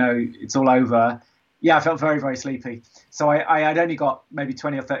 it's all over. Yeah, I felt very, very sleepy. So I had only got maybe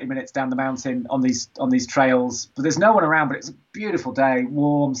 20 or 30 minutes down the mountain on these trails, but there's no one around, but it's a beautiful day,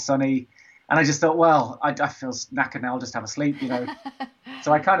 warm, sunny. And I just thought, well, I feel knackered now, I'll just have a sleep,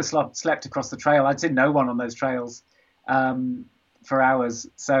 So I kind of slept across the trail. I'd seen no one on those trails for hours.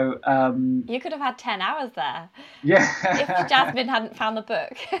 So you could have had 10 hours there. Yeah. If Jasmine hadn't found the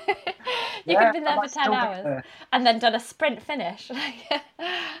book. You could have been there for 10 hours and then done a sprint finish.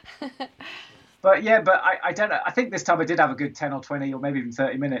 But I don't know. I think this time I did have a good 10 or 20 or maybe even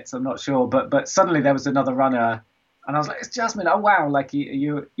 30 minutes. I'm not sure. But suddenly there was another runner and I was like, it's Jasmine. Oh, wow. Like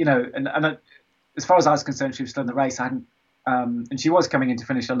you and as far as I was concerned, she was still in the race. I hadn't, and she was coming in to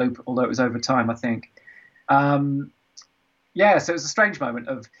finish a loop, although it was over time, I think. So it was a strange moment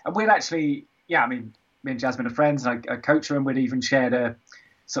and we'd actually, me and Jasmine are friends and I coach her and we'd even shared an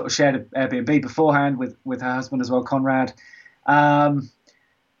Airbnb beforehand with her husband as well, Conrad.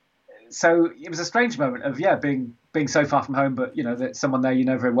 So it was a strange moment of being so far from home, but that someone there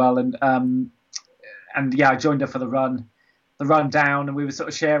very well, and I joined her for the run down, and we were sort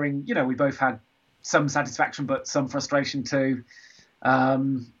of sharing. We both had some satisfaction, but some frustration too.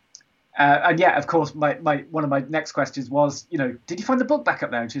 And of course, my one of my next questions was, did you find the book back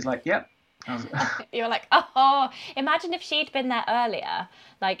up there? And she's like, yep. You were like, oh, imagine if she'd been there earlier,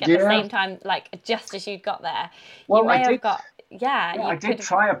 like at the same time, like just as you'd got there. Well, you may have got. I did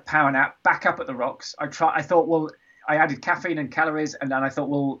try a power nap back up at the rocks. I thought, well, I added caffeine and calories, and then I thought,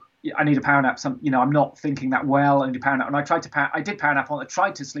 well, I need a power nap. I'm not thinking that well. I need a power nap, and I did power nap I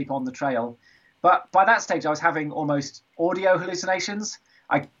tried to sleep on the trail, but by that stage I was having almost audio hallucinations.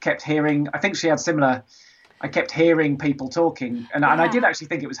 I kept hearing. I think she had similar. I kept hearing people talking, and I did actually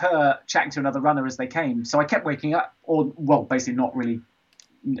think it was her chatting to another runner as they came. So I kept waking up, basically not really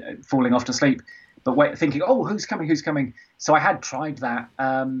falling off to sleep. But thinking, oh, who's coming? So I had tried that.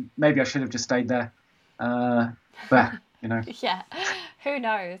 Maybe I should have just stayed there. But Yeah, who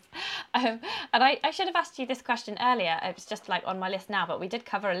knows? And I should have asked you this question earlier. It was just like on my list now, but we did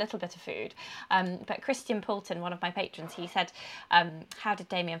cover a little bit of food. But Christian Poulton, one of my patrons, he said, how did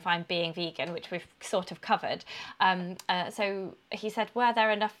Damian find being vegan, which we've sort of covered. So he said, were there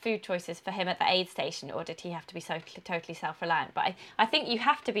enough food choices for him at the aid station, or did he have to be totally self-reliant? But I think you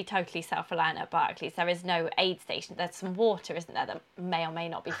have to be totally self-reliant at Barclays. There is no aid station. There's some water, isn't there, that may or may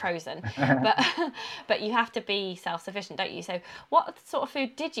not be frozen. But you have to be self-sufficient, don't you? So what sort of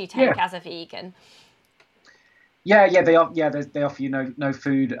food did you take as a vegan? They offer you no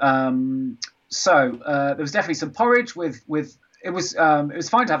food. So there was definitely some porridge with it was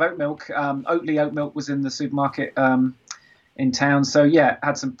fine to have oat milk. Oatly oat milk was in the supermarket in town. So yeah,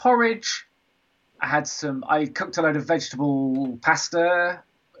 had some porridge. I cooked a load of vegetable pasta.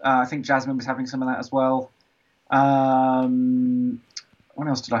 I think Jasmine was having some of that as well. What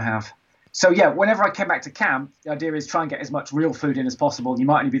else did I have? So yeah, whenever I came back to camp, the idea is try and get as much real food in as possible. You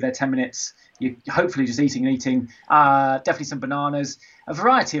might only be there 10 minutes. You're hopefully just eating and eating. Definitely some bananas, a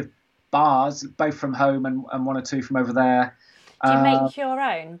variety of bars, both from home and one or two from over there. Do you make your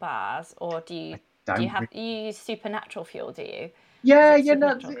own bars, or do you use supernatural fuel? Do you? Yeah,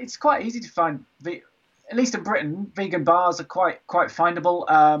 no, it's quite easy to find. At least in Britain, vegan bars are quite findable.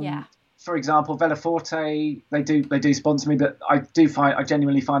 Yeah. For example, Vela Forte, they do sponsor me, but I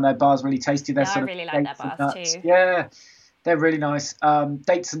genuinely find their bars really tasty. They're I really like their bars too. Yeah, they're really nice.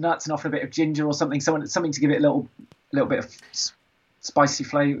 Dates and nuts, and often a bit of ginger or something to give it a little bit of spicy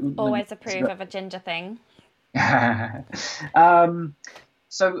flavour. Always approve of a ginger thing.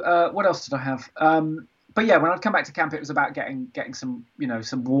 So what else did I have? But yeah, when I'd come back to camp, it was about getting some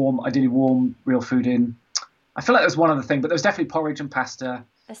warm, ideally warm, real food in. I feel like that was one other thing, but there was definitely porridge and pasta.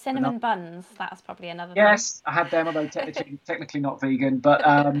 The cinnamon buns, that's probably another Yes, thing. I had them, although technically not vegan. But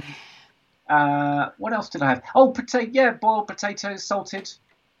what else did I have? Oh, boiled potatoes, salted.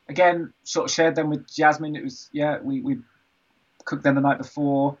 Again, sort of shared them with Jasmine. It was, we cooked them the night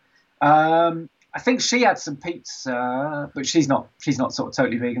before. I think she had some pizza, but she's not sort of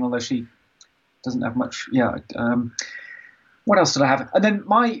totally vegan, although she doesn't have much. Yeah. What else did I have? And then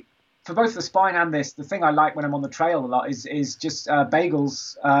for both the spine and this, the thing I like when I'm on the trail a lot is just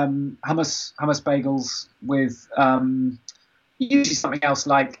bagels, hummus bagels with usually something else.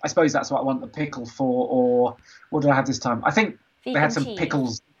 Like, I suppose that's what I want the pickle for. Or what did I have this time? I think vegan they had some cheese.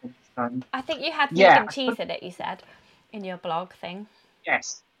 Pickles. I think you had vegan cheese in it. You said in your blog thing.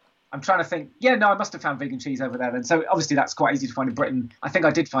 Yes. I'm trying to think. Yeah, no, I must have found vegan cheese over there then. So obviously that's quite easy to find in Britain. I think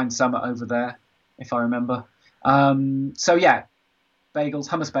I did find some over there, if I remember. So yeah,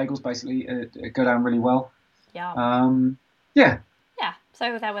 hummus bagels basically go down really well. Yeah. Yeah. Yeah.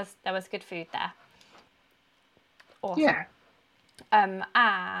 So there was good food there. Awesome. Yeah.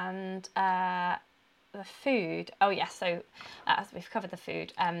 And the food. Oh yes. So we've covered the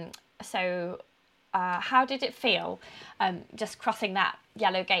food. So. How did it feel just crossing that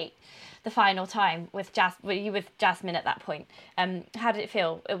yellow gate the final time with were you with Jasmine at that point? How did it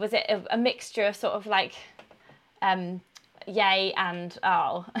feel? Was it a mixture of sort of like yay and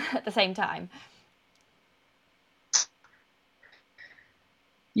oh at the same time?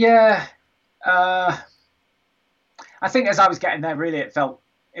 Yeah. I think as I was getting there, really it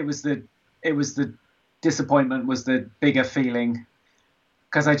was the disappointment was the bigger feeling.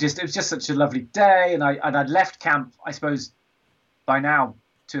 Because it was just such a lovely day, and I'd left camp, I suppose, by now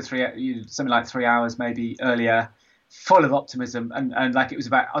 2 or 3, something like 3 hours maybe earlier, full of optimism, and like it was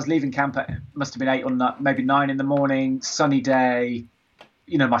about, I was leaving camp at, must have been 8 or maybe 9 in the morning, sunny day.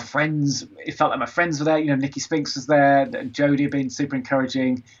 My friends, it felt like my friends were there. Nikki Spinks was there, and Jodie had been super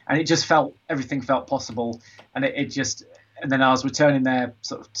encouraging, and it just everything felt possible, and and then I was returning there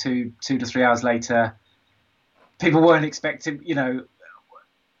sort of 2 to 3 hours later. People weren't expecting,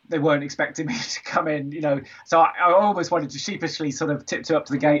 they weren't expecting me to come in, So I almost wanted to sheepishly sort of tiptoe up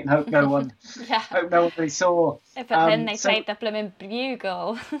to the gate and hope no one, hope no one really saw. But then they played the blooming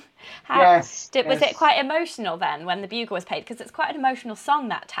bugle. Was it quite emotional then when the bugle was played? Because it's quite an emotional song,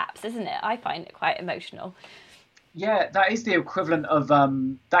 that Taps, isn't it? I find it quite emotional. Yeah, that is the equivalent of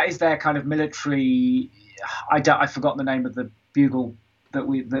that is their kind of military. I've forgotten the name of the bugle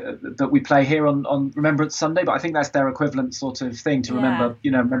that we play here on Remembrance Sunday, but I think that's their equivalent sort of thing to remember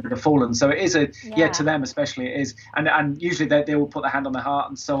the fallen. So it is to them especially it is, and usually they will put their hand on their heart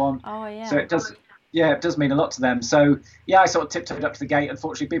and so on. Oh yeah. So it does mean a lot to them. So yeah, I sort of tiptoed up to the gate.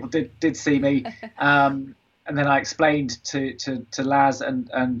 Unfortunately, people did see me, and then I explained to Laz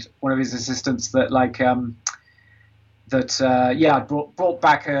and one of his assistants that I brought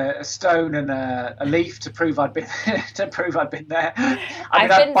back a stone and a leaf to prove I'd been there.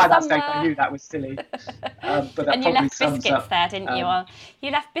 By that stage I knew that was silly. But that and you left sums biscuits up, there, didn't you?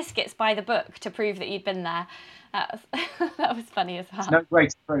 You left biscuits by the book to prove that you'd been there. That was funny as well. There's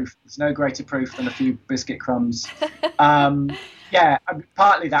no greater proof than a few biscuit crumbs. Partly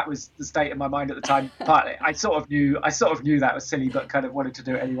that was the state of my mind at the time. Partly I sort of knew that was silly, but kind of wanted to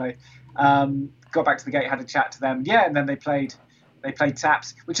do it anyway. Got back to the gate, had a chat to them, and then they played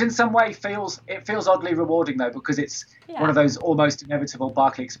Taps, which in some way feels oddly rewarding though, because it's one of those almost inevitable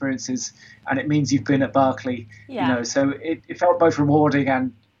Barkley experiences, and it means you've been at Barkley, so it felt both rewarding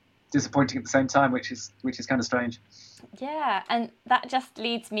and disappointing at the same time, which is kind of strange. Yeah, and that just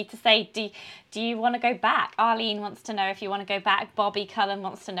leads me to say, do you want to go back? Arlene wants to know if you want to go back. Bobby Cullen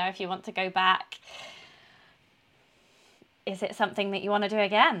wants to know if you want to go back. Is it something that you want to do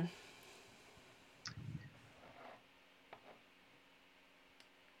again?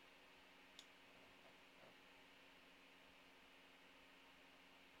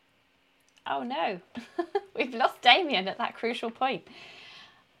 Oh no, we've lost Damian at that crucial point.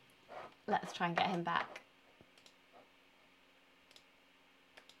 Let's try and get him back.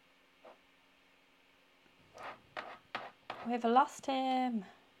 We've lost him.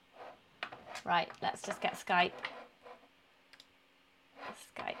 Right, let's just get Skype.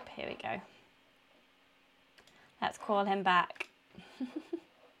 Skype, here we go. Let's call him back.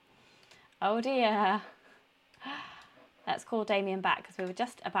 Oh dear. Let's call Damian back because we were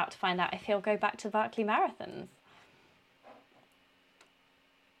just about to find out if he'll go back to the Barkley Marathons.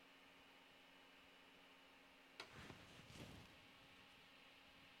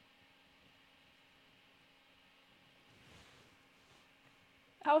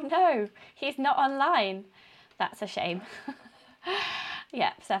 Oh no, he's not online. That's a shame.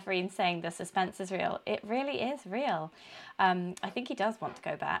 Yeah, Severine's saying the suspense is real. It really is real. I think he does want to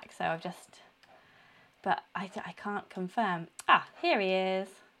go back, so I've just... But I can't confirm. Ah, here he is.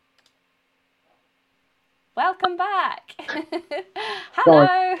 Welcome back.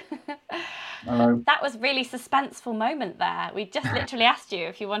 Hello. Hello. That was really suspenseful moment there. We just literally asked you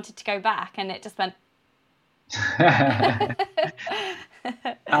if you wanted to go back, and it just went...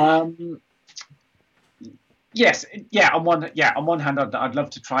 Yes, on one hand, I'd love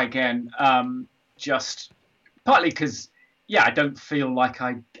to try again. Just partly because, I don't feel like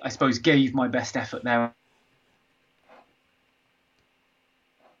I suppose gave my best effort there.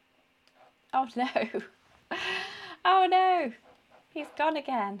 Oh no! Oh no! He's gone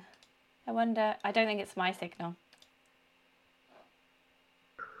again. I wonder. I don't think it's my signal.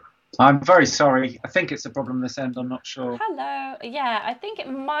 I'm very sorry. I think it's a problem this end. I'm not sure. Hello. Yeah, I think it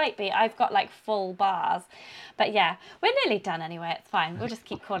might be. I've got like full bars. But yeah, we're nearly done anyway. It's fine. We'll just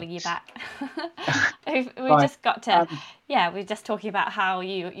keep calling you back. we've just got to... we're just talking about how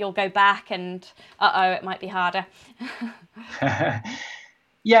you'll go back and, it might be harder.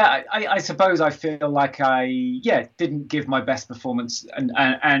 Yeah, I suppose I feel like I didn't give my best performance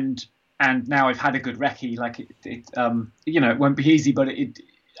and now I've had a good recce. Like it won't be easy, but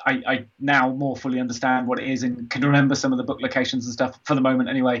I now more fully understand what it is and can remember some of the book locations and stuff for the moment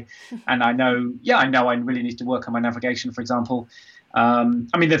anyway. And I know I really need to work on my navigation, for example. I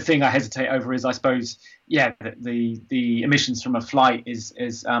mean, the thing I hesitate over is, I suppose, the emissions from a flight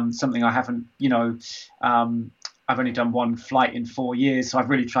is something I haven't, I've only done one flight in 4 years. So I've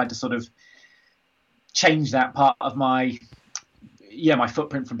really tried to sort of change that part of my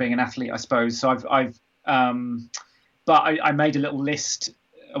footprint from being an athlete, I suppose. So but I made a little list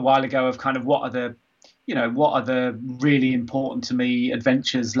a while ago of kind of what are the really important to me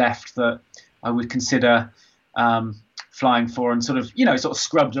adventures left that I would consider flying for, and sort of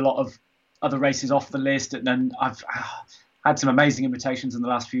scrubbed a lot of other races off the list. And then I've had some amazing invitations in the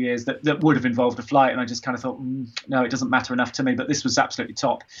last few years that would have involved a flight, and I just kind of thought, no, it doesn't matter enough to me. But this was absolutely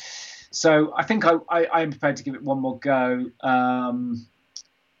top. So I think I am prepared to give it one more go.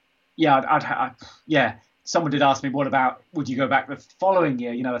 Someone did ask me, what about, would you go back the following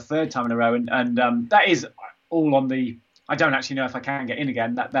year, a third time in a row? And that is all on the, I don't actually know if I can get in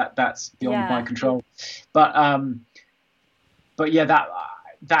again. That's beyond my control. But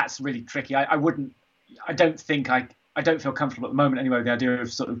that's really tricky. I don't feel comfortable at the moment anyway with the idea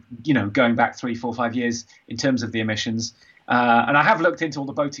of sort of, going back 3, 4, 5 years in terms of the emissions. And I have looked into all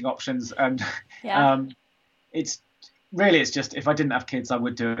the boating options, and it's just, if I didn't have kids, I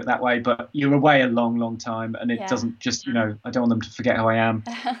would do it that way. But you're away a long, long time, and it doesn't just, I don't want them to forget who I am.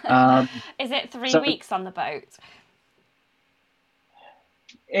 Is it 3 weeks on the boat?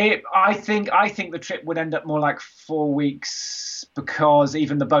 I think the trip would end up more like 4 weeks, because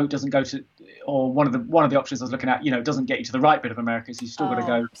even the boat doesn't go to, or one of the options I was looking at, doesn't get you to the right bit of America, so you've still got to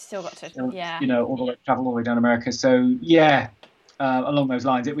go. Still got to, all the way, travel all the way down America. So along those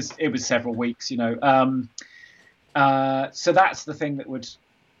lines, it was several weeks, So that's the thing that would.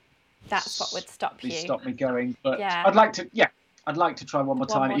 That's what would stop me going. But I'd like to try one more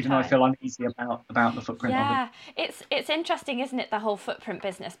time, even though I feel uneasy about the footprint of it. It's interesting, isn't it, the whole footprint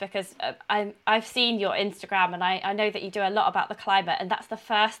business, because I've seen your Instagram, and I know that you do a lot about the climate, and that's the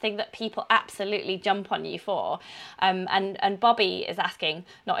first thing that people absolutely jump on you for. And Bobby is asking,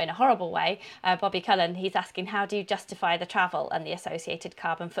 not in a horrible way, Bobby Cullen, he's asking, how do you justify the travel and the associated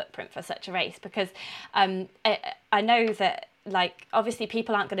carbon footprint for such a race? Because I know that like, obviously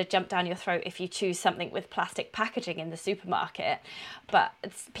people aren't going to jump down your throat if you choose something with plastic packaging in the supermarket, but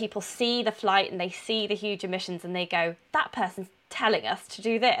people see the flight and they see the huge emissions and they go, that person's telling us to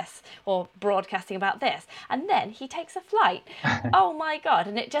do this or broadcasting about this, and then he takes a flight. Oh my God.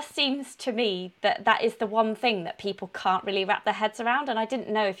 And it just seems to me that that is the one thing that people can't really wrap their heads around. And I didn't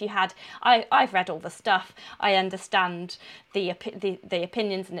know if you had, I've read all the stuff, I understand the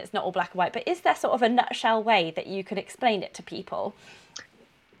opinions, and it's not all black and white, but is there sort of a nutshell way that you could explain it to people?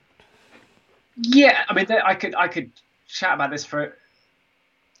 Yeah, I mean, I could chat about this for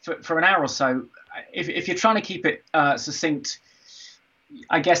an hour or so. If you're trying to keep it succinct,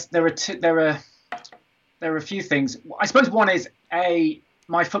 I guess there are a few things. I suppose one is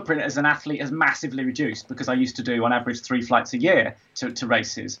my footprint as an athlete has massively reduced because I used to do on average 3 flights a year to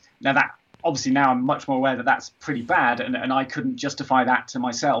races. Now that obviously now I'm much more aware that that's pretty bad, and I couldn't justify that to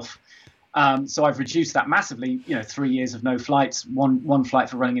myself. So I've reduced that massively. 3 years of no flights, one flight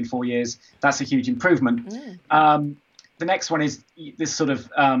for running in 4 years. That's a huge improvement. The next one is this sort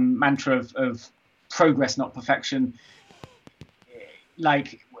of mantra of progress, not perfection.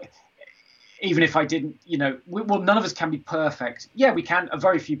 Like, even if I didn't, well, none of us can be perfect. Yeah, we can.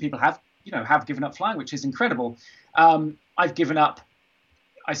 Very few people have given up flying, which is incredible. I've given up,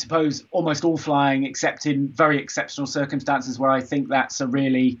 I suppose, almost all flying, except in very exceptional circumstances where I think that's a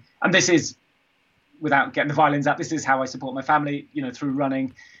really, and this is, without getting the violins out, this is how I support my family, through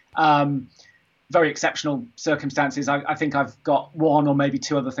running. Very exceptional circumstances. I think I've got 1 or maybe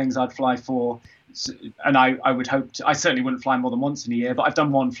 2 other things I'd fly for. And I would hope I certainly wouldn't fly more than once in a year, but I've done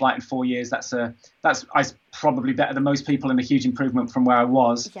 1 flight in 4 years. That's probably better than most people and a huge improvement from where I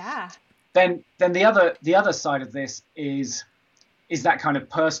was. Yeah. Then the other side of this is that kind of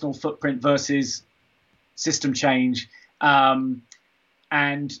personal footprint versus system change, and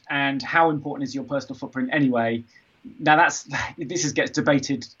how important is your personal footprint anyway? Now this gets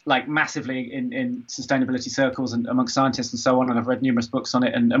debated like massively in sustainability circles and amongst scientists and so on, and I've read numerous books on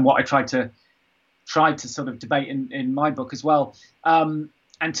it, and what I tried to sort of debate in my book as well. And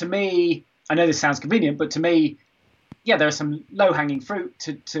to me, I know this sounds convenient, but to me, yeah, there are some low-hanging fruit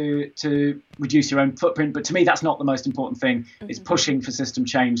to reduce your own footprint, but to me, that's not the most important thing. Mm-hmm. It's pushing for system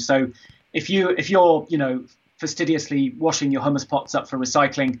change. So if you're fastidiously washing your hummus pots up for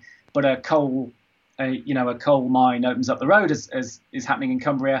recycling, but a coal mine opens up the road, as is happening in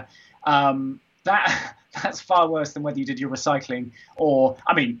Cumbria, that's far worse than whether you did your recycling or,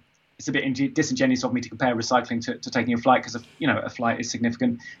 I mean, it's a bit disingenuous of me to compare recycling to taking a flight, because a flight is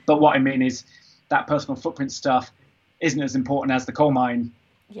significant. But what I mean is that personal footprint stuff isn't as important as the coal mine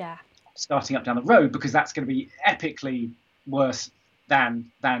starting up down the road, because that's going to be epically worse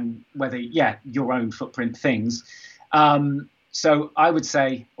than whether your own footprint things. So I would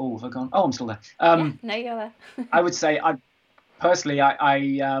say, have I gone? Oh, I'm still there. No, you're there. I would say I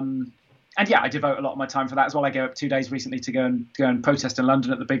devote a lot of my time for that as well. I gave up 2 days recently to go and protest in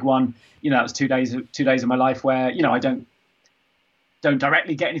London at the big one. That was 2 days of my life where I don't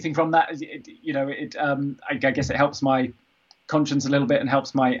directly get anything from that. I guess it helps my conscience a little bit and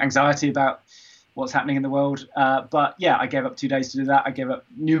helps my anxiety about what's happening in the world. But yeah, I gave up 2 days to do that. I gave up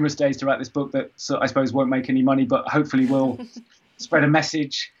numerous days to write this book that I suppose won't make any money, but hopefully will spread a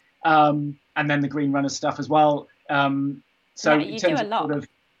message. And then the Green Runner stuff as well. So you do a lot.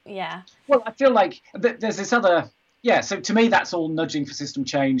 Well, I feel like there's this other, so to me, that's all nudging for system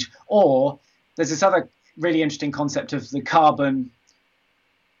change. Or there's this other really interesting concept of the carbon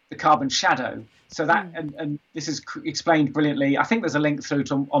shadow. So that, and this is explained brilliantly. I think there's a link through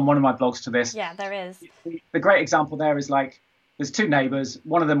on one of my blogs to this. Yeah, there is. The great example there is like, there's 2 neighbours.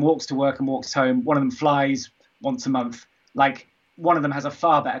 One of them walks to work and walks home. One of them flies once a month. Like, one of them has a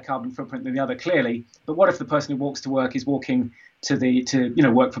far better carbon footprint than the other, clearly. But what if the person who walks to work is walking to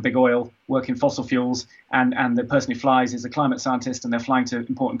work for big oil, work in fossil fuels, and the person who flies is a climate scientist, and they're flying to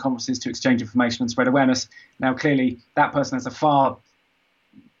important conferences to exchange information and spread awareness? Now, clearly, that person has a far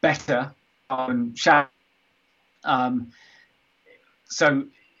better carbon shadow. So,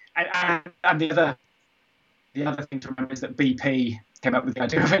 and the other thing to remember is that BP came up with the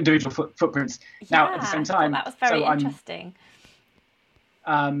idea of individual footprints. Now, at the same time, that was very interesting.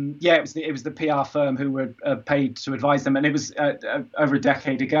 It was the PR firm who were paid to advise them, and it was over a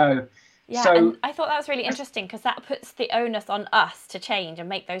decade ago. Yeah, so, and I thought that was really interesting, because that puts the onus on us to change and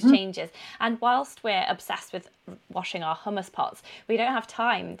make those changes. And whilst we're obsessed with washing our hummus pots, we don't have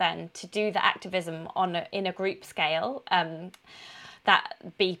time then to do the activism in a group scale that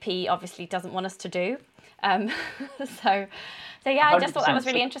BP obviously doesn't want us to do. So, yeah, I just thought that was 100%.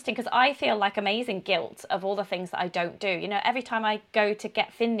 really interesting because I feel like amazing guilt of all the things that I don't do. You know, every time I go to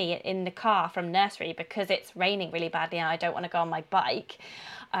get Finley in the car from nursery because it's raining really badly and I don't want to go on my bike,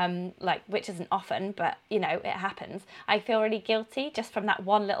 which isn't often, but you know, it happens. I feel really guilty just from that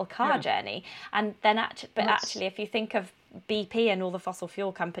one little car journey. And then actually, if you think of BP and all the fossil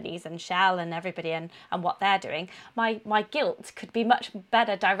fuel companies and Shell and everybody and what they're doing, my guilt could be much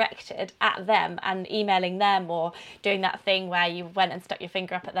better directed at them and emailing them or doing that thing where you went and stuck your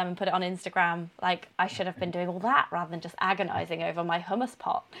finger up at them and put it on Instagram. Like, I should have been doing all that rather than just agonising over my hummus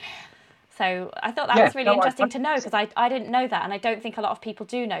pot. So I thought that was really interesting to know because I didn't know that, and I don't think a lot of people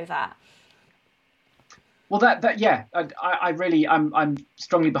do know that. Well, I'm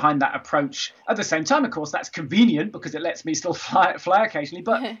strongly behind that approach. At the same time, of course, that's convenient because it lets me still fly occasionally.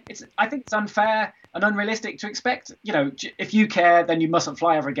 But I think it's unfair and unrealistic to expect, you know, if you care, then you mustn't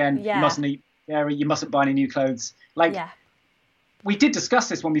fly ever again. Yeah. You mustn't eat dairy. You mustn't buy any new clothes. We did discuss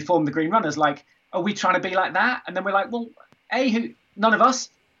this when we formed the Green Runners. Like, are we trying to be like that? And then we're like, well, none of us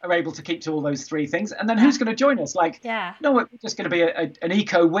are able to keep to all those three things, and then who's going to join us? Like, no, we're just going to be an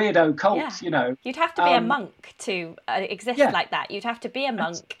eco weirdo cult, you know. You'd have to be a monk to exist like that. You'd have to be a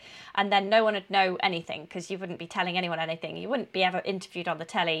monk, and then no one would know anything because you wouldn't be telling anyone anything. You wouldn't be ever interviewed on the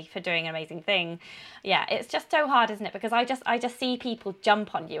telly for doing an amazing thing. Yeah, it's just so hard, isn't it? Because I just see people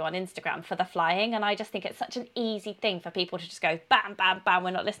jump on you on Instagram for the flying, and I just think it's such an easy thing for people to just go bam, bam, bam,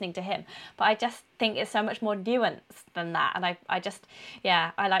 we're not listening to him. But I just think it's so much more nuanced than that, and I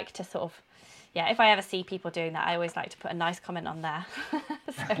like to sort of, if I ever see people doing that, I always like to put a nice comment on there.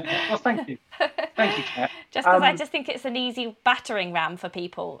 Well, thank you. Thank you, Claire. Just because I just think it's an easy battering ram for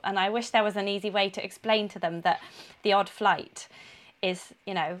people. And I wish there was an easy way to explain to them that the odd flight is,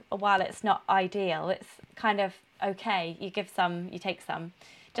 you know, while it's not ideal, it's kind of okay. You give some, you take some.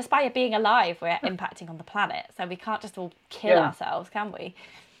 Just by being alive, we're impacting on the planet. So we can't just all kill ourselves, can we?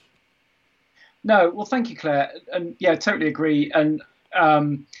 No, well, thank you, Claire. And totally agree. And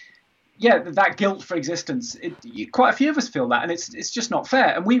that guilt for existence, quite a few of us feel that, and it's just not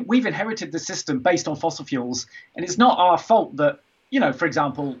fair. And we've inherited the system based on fossil fuels, and it's not our fault that, you know, for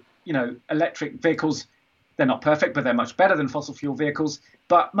example, you know, electric vehicles, they're not perfect, but they're much better than fossil fuel vehicles.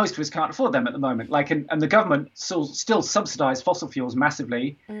 But most of us can't afford them at the moment. Like, and the government still subsidise fossil fuels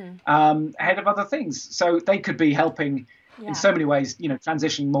massively ahead of other things. So they could be helping in so many ways, you know,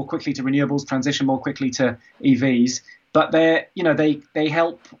 transition more quickly to renewables, transition more quickly to EVs. But they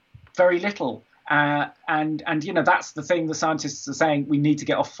help very little, and you know, that's the thing. The scientists are saying we need to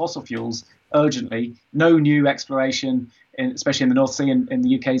get off fossil fuels urgently. No new exploration, especially in the North Sea. In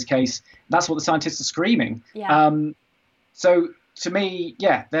the UK's case, that's what the scientists are screaming. So to me,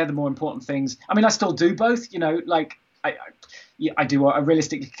 they're the more important things. I mean, I still do both. You know, like I do what I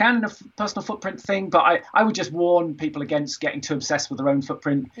realistically can in a personal footprint thing, but I would just warn people against getting too obsessed with their own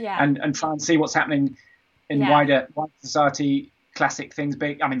footprint and try and see what's happening in wider society. Classic things,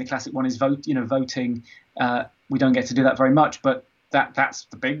 big. I mean, the classic one is voting. We don't get to do that very much, but that's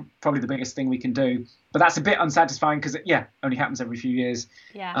probably the biggest thing we can do. But that's a bit unsatisfying because it only happens every few years.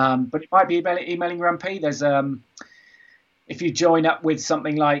 But it might be emailing your MP. There's if you join up with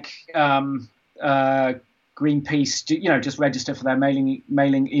something like Greenpeace, you know, just register for their mailing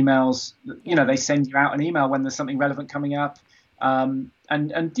emails. You know, they send you out an email when there's something relevant coming up.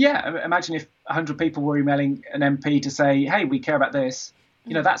 Imagine if 100 people were emailing an MP to say, "Hey, we care about this."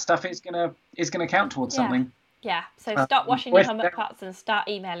 You know, that stuff is gonna count towards something. Yeah. So stop washing your hummus pots and start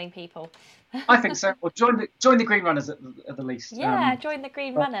emailing people. I think so. Or join the Green Runners at the least. Yeah, join the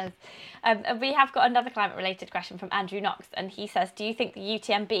Green Runners. We have got another climate-related question from Andrew Knox, and he says, "Do you think the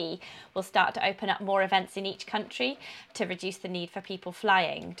UTMB will start to open up more events in each country to reduce the need for people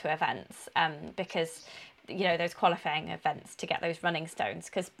flying to events? Because, you know, those qualifying events to get those running stones,"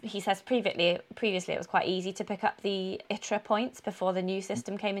 because he says previously it was quite easy to pick up the ITRA points before the new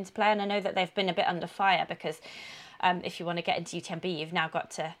system came into play, and I know that they've been a bit under fire because if you want to get into UTMB, you've now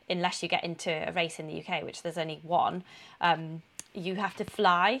got to, unless you get into a race in the UK, which there's only one, you have to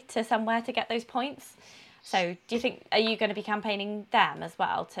fly to somewhere to get those points. So do you think, are you going to be campaigning them as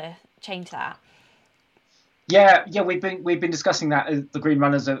well to change that? Yeah, we've been discussing that, the Green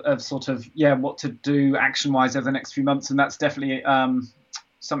Runners of sort of what to do action wise over the next few months, and that's definitely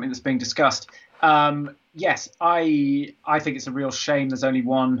something that's being discussed. Yes, I think it's a real shame there's only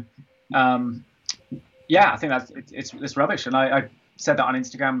one. I think it's rubbish, and I said that on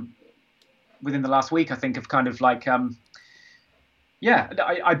Instagram within the last week. I think of kind of like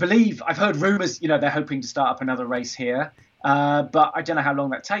I believe I've heard rumours, you know, they're hoping to start up another race here, but I don't know how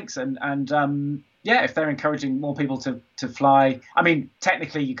long that takes, and if they're encouraging more people to fly, I mean,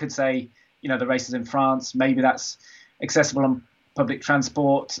 technically you could say the races in France. Maybe that's accessible on public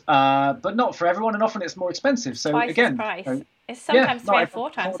transport, but not for everyone, and often it's more expensive. So Twice again, the price. It's sometimes 3 or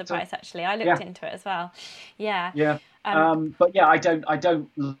 4 times the price. Actually, I looked into it as well. Yeah. Yeah. But yeah, I don't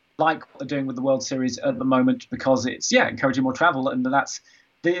like what they're doing with the World Series at the moment, because it's encouraging more travel, and that's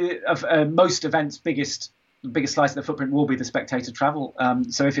most events' the biggest slice of the footprint will be the spectator travel.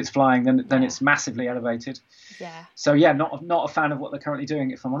 So if it's flying, then it's massively elevated. Yeah. So yeah, not a fan of what they're currently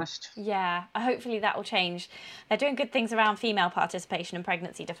doing, if I'm honest. Yeah, hopefully that will change. They're doing good things around female participation and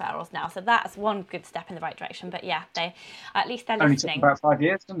pregnancy deferrals now, so that's one good step in the right direction. But yeah, they're listening. Only took about 5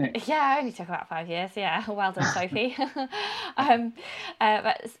 years, didn't it? Yeah, only took about 5 years. Yeah, well done, Sophie.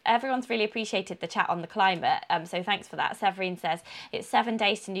 But everyone's really appreciated the chat on the climate, so thanks for that. Severine says it's 7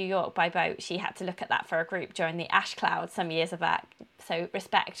 days to New York by boat. She had to look at that for a group during the ash cloud some years back. So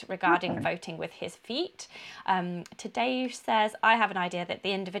respect regarding voting with his feet. Tadeusz says, I have an idea that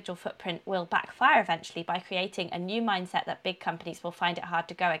the individual footprint will backfire eventually by creating a new mindset that big companies will find it hard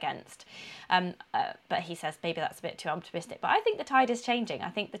to go against. But he says maybe that's a bit too optimistic. But I think the tide is changing. I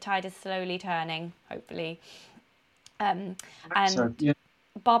think the tide is slowly turning, hopefully.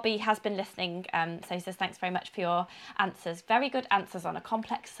 Bobby has been listening, so he says, thanks very much for your answers. Very good answers on a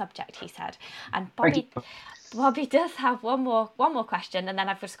complex subject, he said. And Bobby does have one more question, and then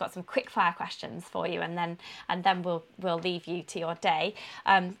I've just got some quick fire questions for you, and then we'll leave you to your day.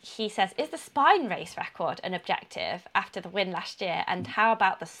 He says, is the spine race record an objective after the win last year? And how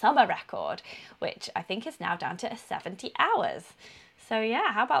about the summer record, which I think is now down to 70 hours? So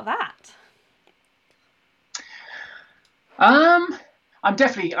yeah, how about that? I'm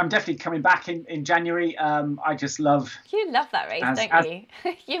definitely coming back in January. I just love. You love that race, don't you?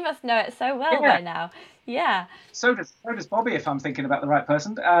 You must know it so well by now. Yeah. So does Bobby, if I'm thinking about the right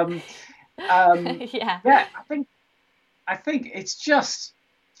person. Yeah. Yeah, I think it's just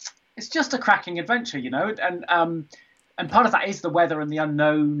a cracking adventure, and part of that is the weather and the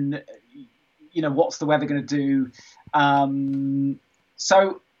unknown. What's the weather going to do?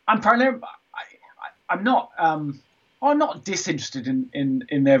 So I'm not disinterested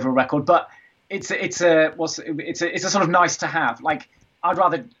in the overall record, but it's a sort of nice to have. Like, I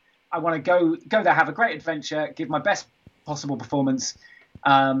want to go there, have a great adventure, give my best possible performance.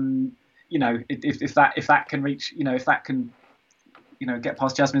 If that can reach, if that can, get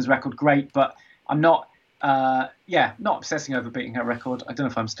past Jasmine's record, great. But I'm not obsessing over beating her record. I don't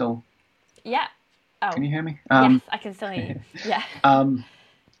know if I'm still. Yeah. Oh. Can you hear me? Yes, I can still hear you. Yeah. I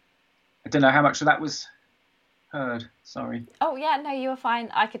don't know how much of that was heard. Sorry. Oh yeah, no, you were fine.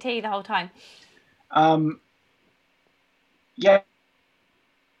 I could hear you the whole time. Yeah.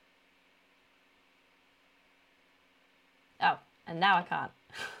 Oh, and now I can't.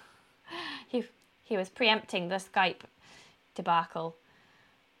 He was preempting the Skype debacle.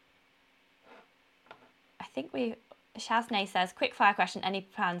 I think Shazne says, quick fire question, any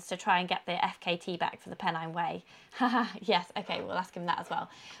plans to try and get the FKT back for the Pennine Way? Yes, okay, we'll ask him that as well.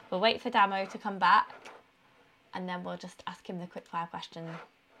 We'll wait for Damo to come back, and then we'll just ask him the quick fire question.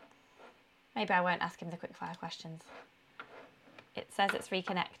 Maybe I won't ask him the quick fire questions. It says it's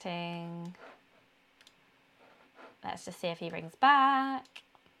reconnecting. Let's just see if he rings back.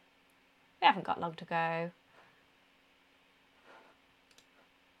 We haven't got long to go.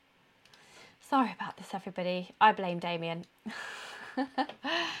 Sorry about this, everybody. I blame Damian.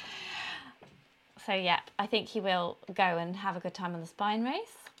 So yeah, I think he will go and have a good time on the spine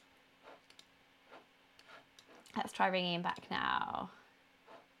race. Let's try ringing him back now.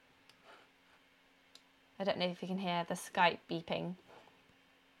 I don't know if you can hear the Skype beeping.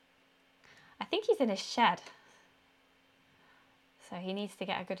 I think he's in his shed. So he needs to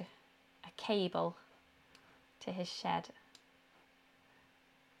get a cable to his shed.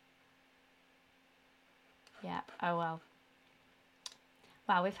 Yep, oh well.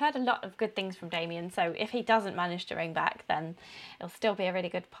 Well, we've heard a lot of good things from Damian, so if he doesn't manage to ring back, then it'll still be a really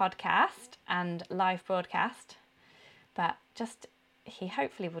good podcast and live broadcast. But he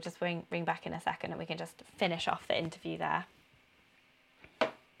hopefully will just ring back in a second, and we can just finish off the interview there.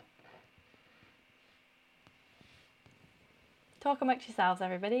 Talk amongst yourselves,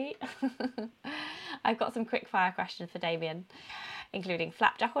 everybody. I've got some quick fire questions for Damian, including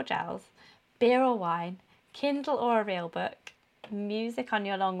flapjack or gels, beer or wine, Kindle or a real book, music on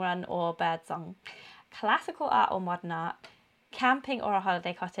your long run or birdsong, classical art or modern art, camping or a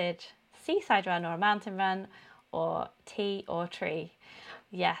holiday cottage, seaside run or a mountain run, or tea or tree.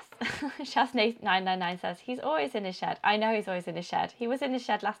 Yes. Shazna999 says he's always in his shed. I know he's always in his shed. He was in his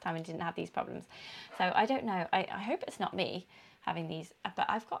shed last time and didn't have these problems. So I don't know. I hope it's not me having these, but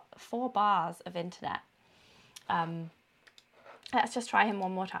I've got 4 bars of internet. Let's just try him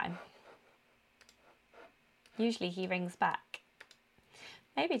one more time. Usually he rings back.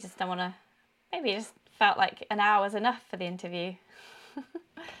 Maybe just don't want to. Maybe he just felt like an hour was enough for the interview.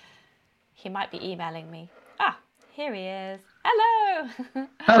 He might be emailing me. Ah, here he is. Hello.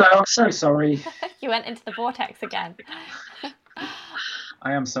 Hello, I'm so sorry. You went into the vortex again.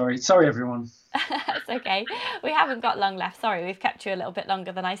 I am sorry. Sorry, everyone. It's okay. We haven't got long left. Sorry, we've kept you a little bit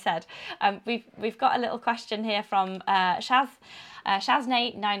longer than I said. We've got a little question here from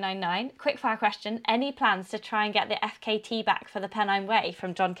Shazne999. Quickfire question. Any plans to try and get the FKT back for the Pennine Way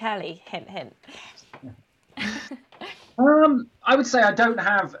from John Kelly? Hint, hint. I would say I don't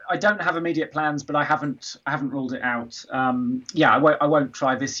have immediate plans, but I haven't ruled it out. I won't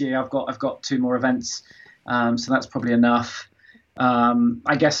try this year. I've got 2 more events, so that's probably enough.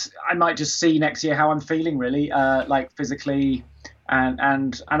 I guess I might just see next year how I'm feeling, really, like physically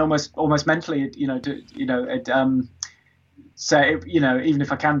and almost mentally. Even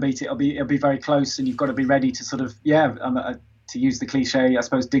if I can beat it, it'll be very close, and you've got to be ready to sort of to use the cliche, I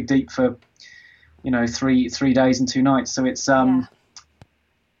suppose, dig deep for 3 days and 2 nights. So it's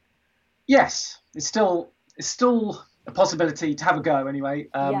yes, it's still a possibility to have a go anyway.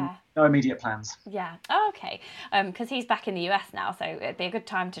 No immediate plans. Yeah. Oh, okay. Because he's back in the US now, so it'd be a good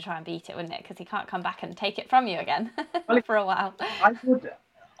time to try and beat it, wouldn't it? Because he can't come back and take it from you again for a while. I would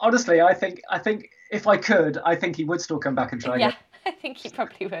honestly. I think if I could, I think he would still come back and try again. I think he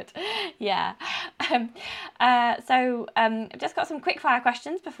probably would. Yeah. Just got some quick fire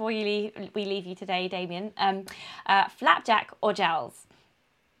questions before we leave you today, Damian. Flapjack or gels?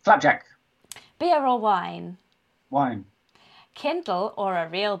 Flapjack. Beer or wine? Wine. Kindle or a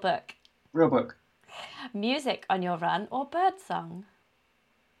real book? Real book. Music on your run or birdsong?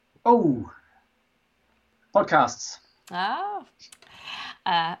 Oh. Podcasts. Oh.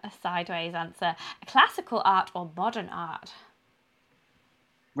 A sideways answer. Classical art or modern art?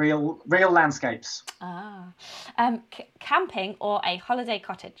 Real landscapes. Camping or a holiday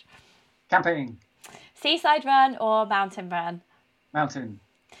cottage? Camping. Seaside run or mountain run? Mountain.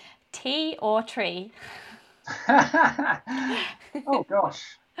 Tea or tree? Oh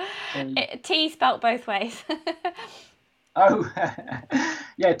gosh. Tea spelt both ways. Oh,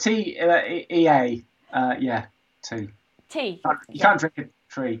 yeah. T EA. Yeah. Tea. Tea. You can't drink a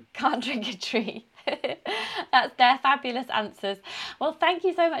tree. Can't drink a tree. They're fabulous answers. Well, thank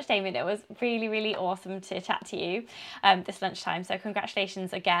you so much, Damian. It was really, really awesome to chat to you this lunchtime. So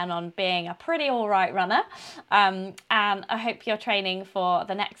congratulations again on being a pretty all right runner. And I hope you're training for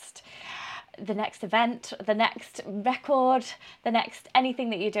the next event, the next record, the next anything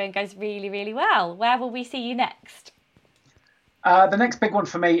that you're doing goes really, really well. Where will we see you next? The next big one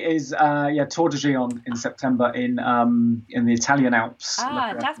for me is Tour de Gion in September in the Italian Alps.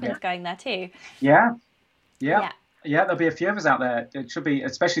 Jasmine's going there too. Yeah, there'll be a few of us out there. It should be,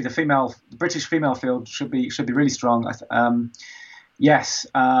 especially the British female field should be really strong. Yes,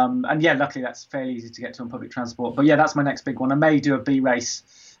 and luckily that's fairly easy to get to on public transport. But that's my next big one. I may do a B race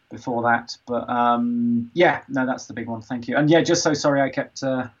before that, but that's the big one. Thank you. And just so sorry I kept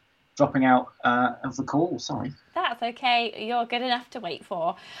dropping out of the call. Sorry. That's okay. You're good enough to wait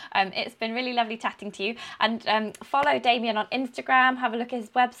for. It's been really lovely chatting to you. And follow Damian on Instagram. Have a look at his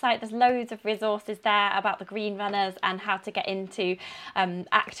website. There's loads of resources there about the green runners and how to get into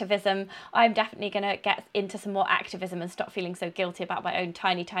activism. I'm definitely going to get into some more activism and stop feeling so guilty about my own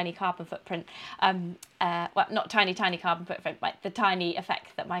tiny carbon footprint. Not tiny carbon footprint, but the tiny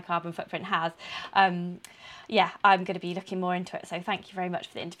effect that my carbon footprint has. I'm going to be looking more into it. So thank you very much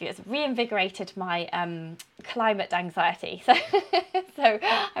for the interview. It's reinvigorated my climate anxiety. So I'm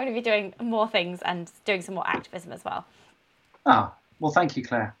going to be doing more things and doing some more activism as well. Oh, well, thank you,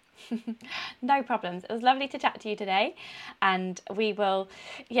 Claire. No problems. It was lovely to chat to you today. And we will,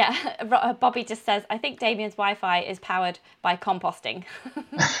 Bobby just says, I think Damian's Wi-Fi is powered by composting.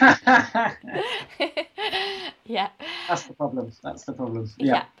 Yeah. That's the problem.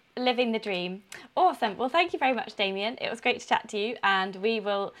 Yeah. Living the dream. Awesome. Well, thank you very much, Damian. It was great to chat to you, and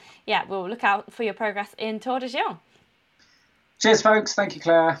we'll look out for your progress in Tour de Gion. Cheers, folks. Thank you,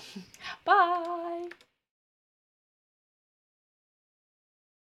 Claire. Bye.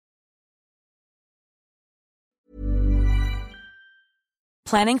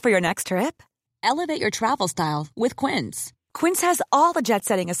 Planning for your next trip? Elevate your travel style with Quince. Quince has all the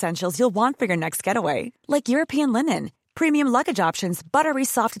jet-setting essentials you'll want for your next getaway, like European linen, premium luggage options, buttery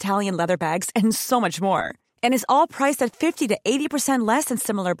soft Italian leather bags, and so much more. And is all priced at 50 to 80% less than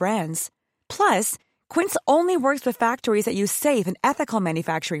similar brands. Plus, Quince only works with factories that use safe and ethical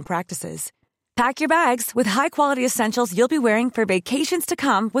manufacturing practices. Pack your bags with high-quality essentials you'll be wearing for vacations to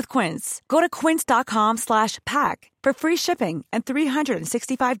come with Quince. Go to quince.com/pack for free shipping and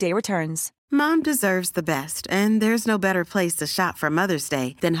 365-day returns. Mom deserves the best, and there's no better place to shop for Mother's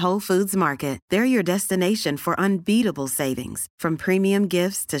Day than Whole Foods Market. They're your destination for unbeatable savings, from premium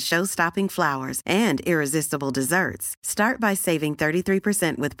gifts to show-stopping flowers and irresistible desserts. Start by saving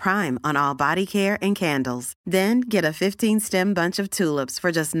 33% with Prime on all body care and candles. Then get a 15-stem bunch of tulips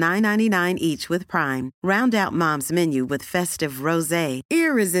for just $9.99 each with Prime. Round out Mom's menu with festive rosé,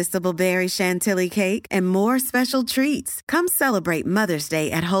 irresistible berry chantilly cake, and more special treats. Come celebrate Mother's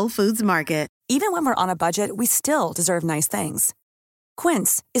Day at Whole Foods Market. Even when we're on a budget, we still deserve nice things.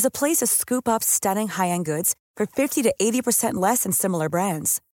 Quince is a place to scoop up stunning high-end goods for 50 to 80% less than similar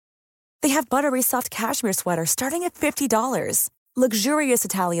brands. They have buttery soft cashmere sweaters starting at $50, luxurious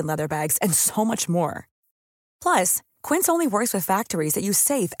Italian leather bags, and so much more. Plus, Quince only works with factories that use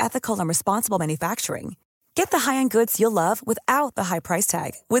safe, ethical, and responsible manufacturing. Get the high-end goods you'll love without the high price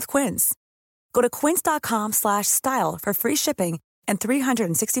tag with Quince. Go to quince.com/style for free shipping and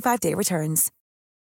 365-day returns.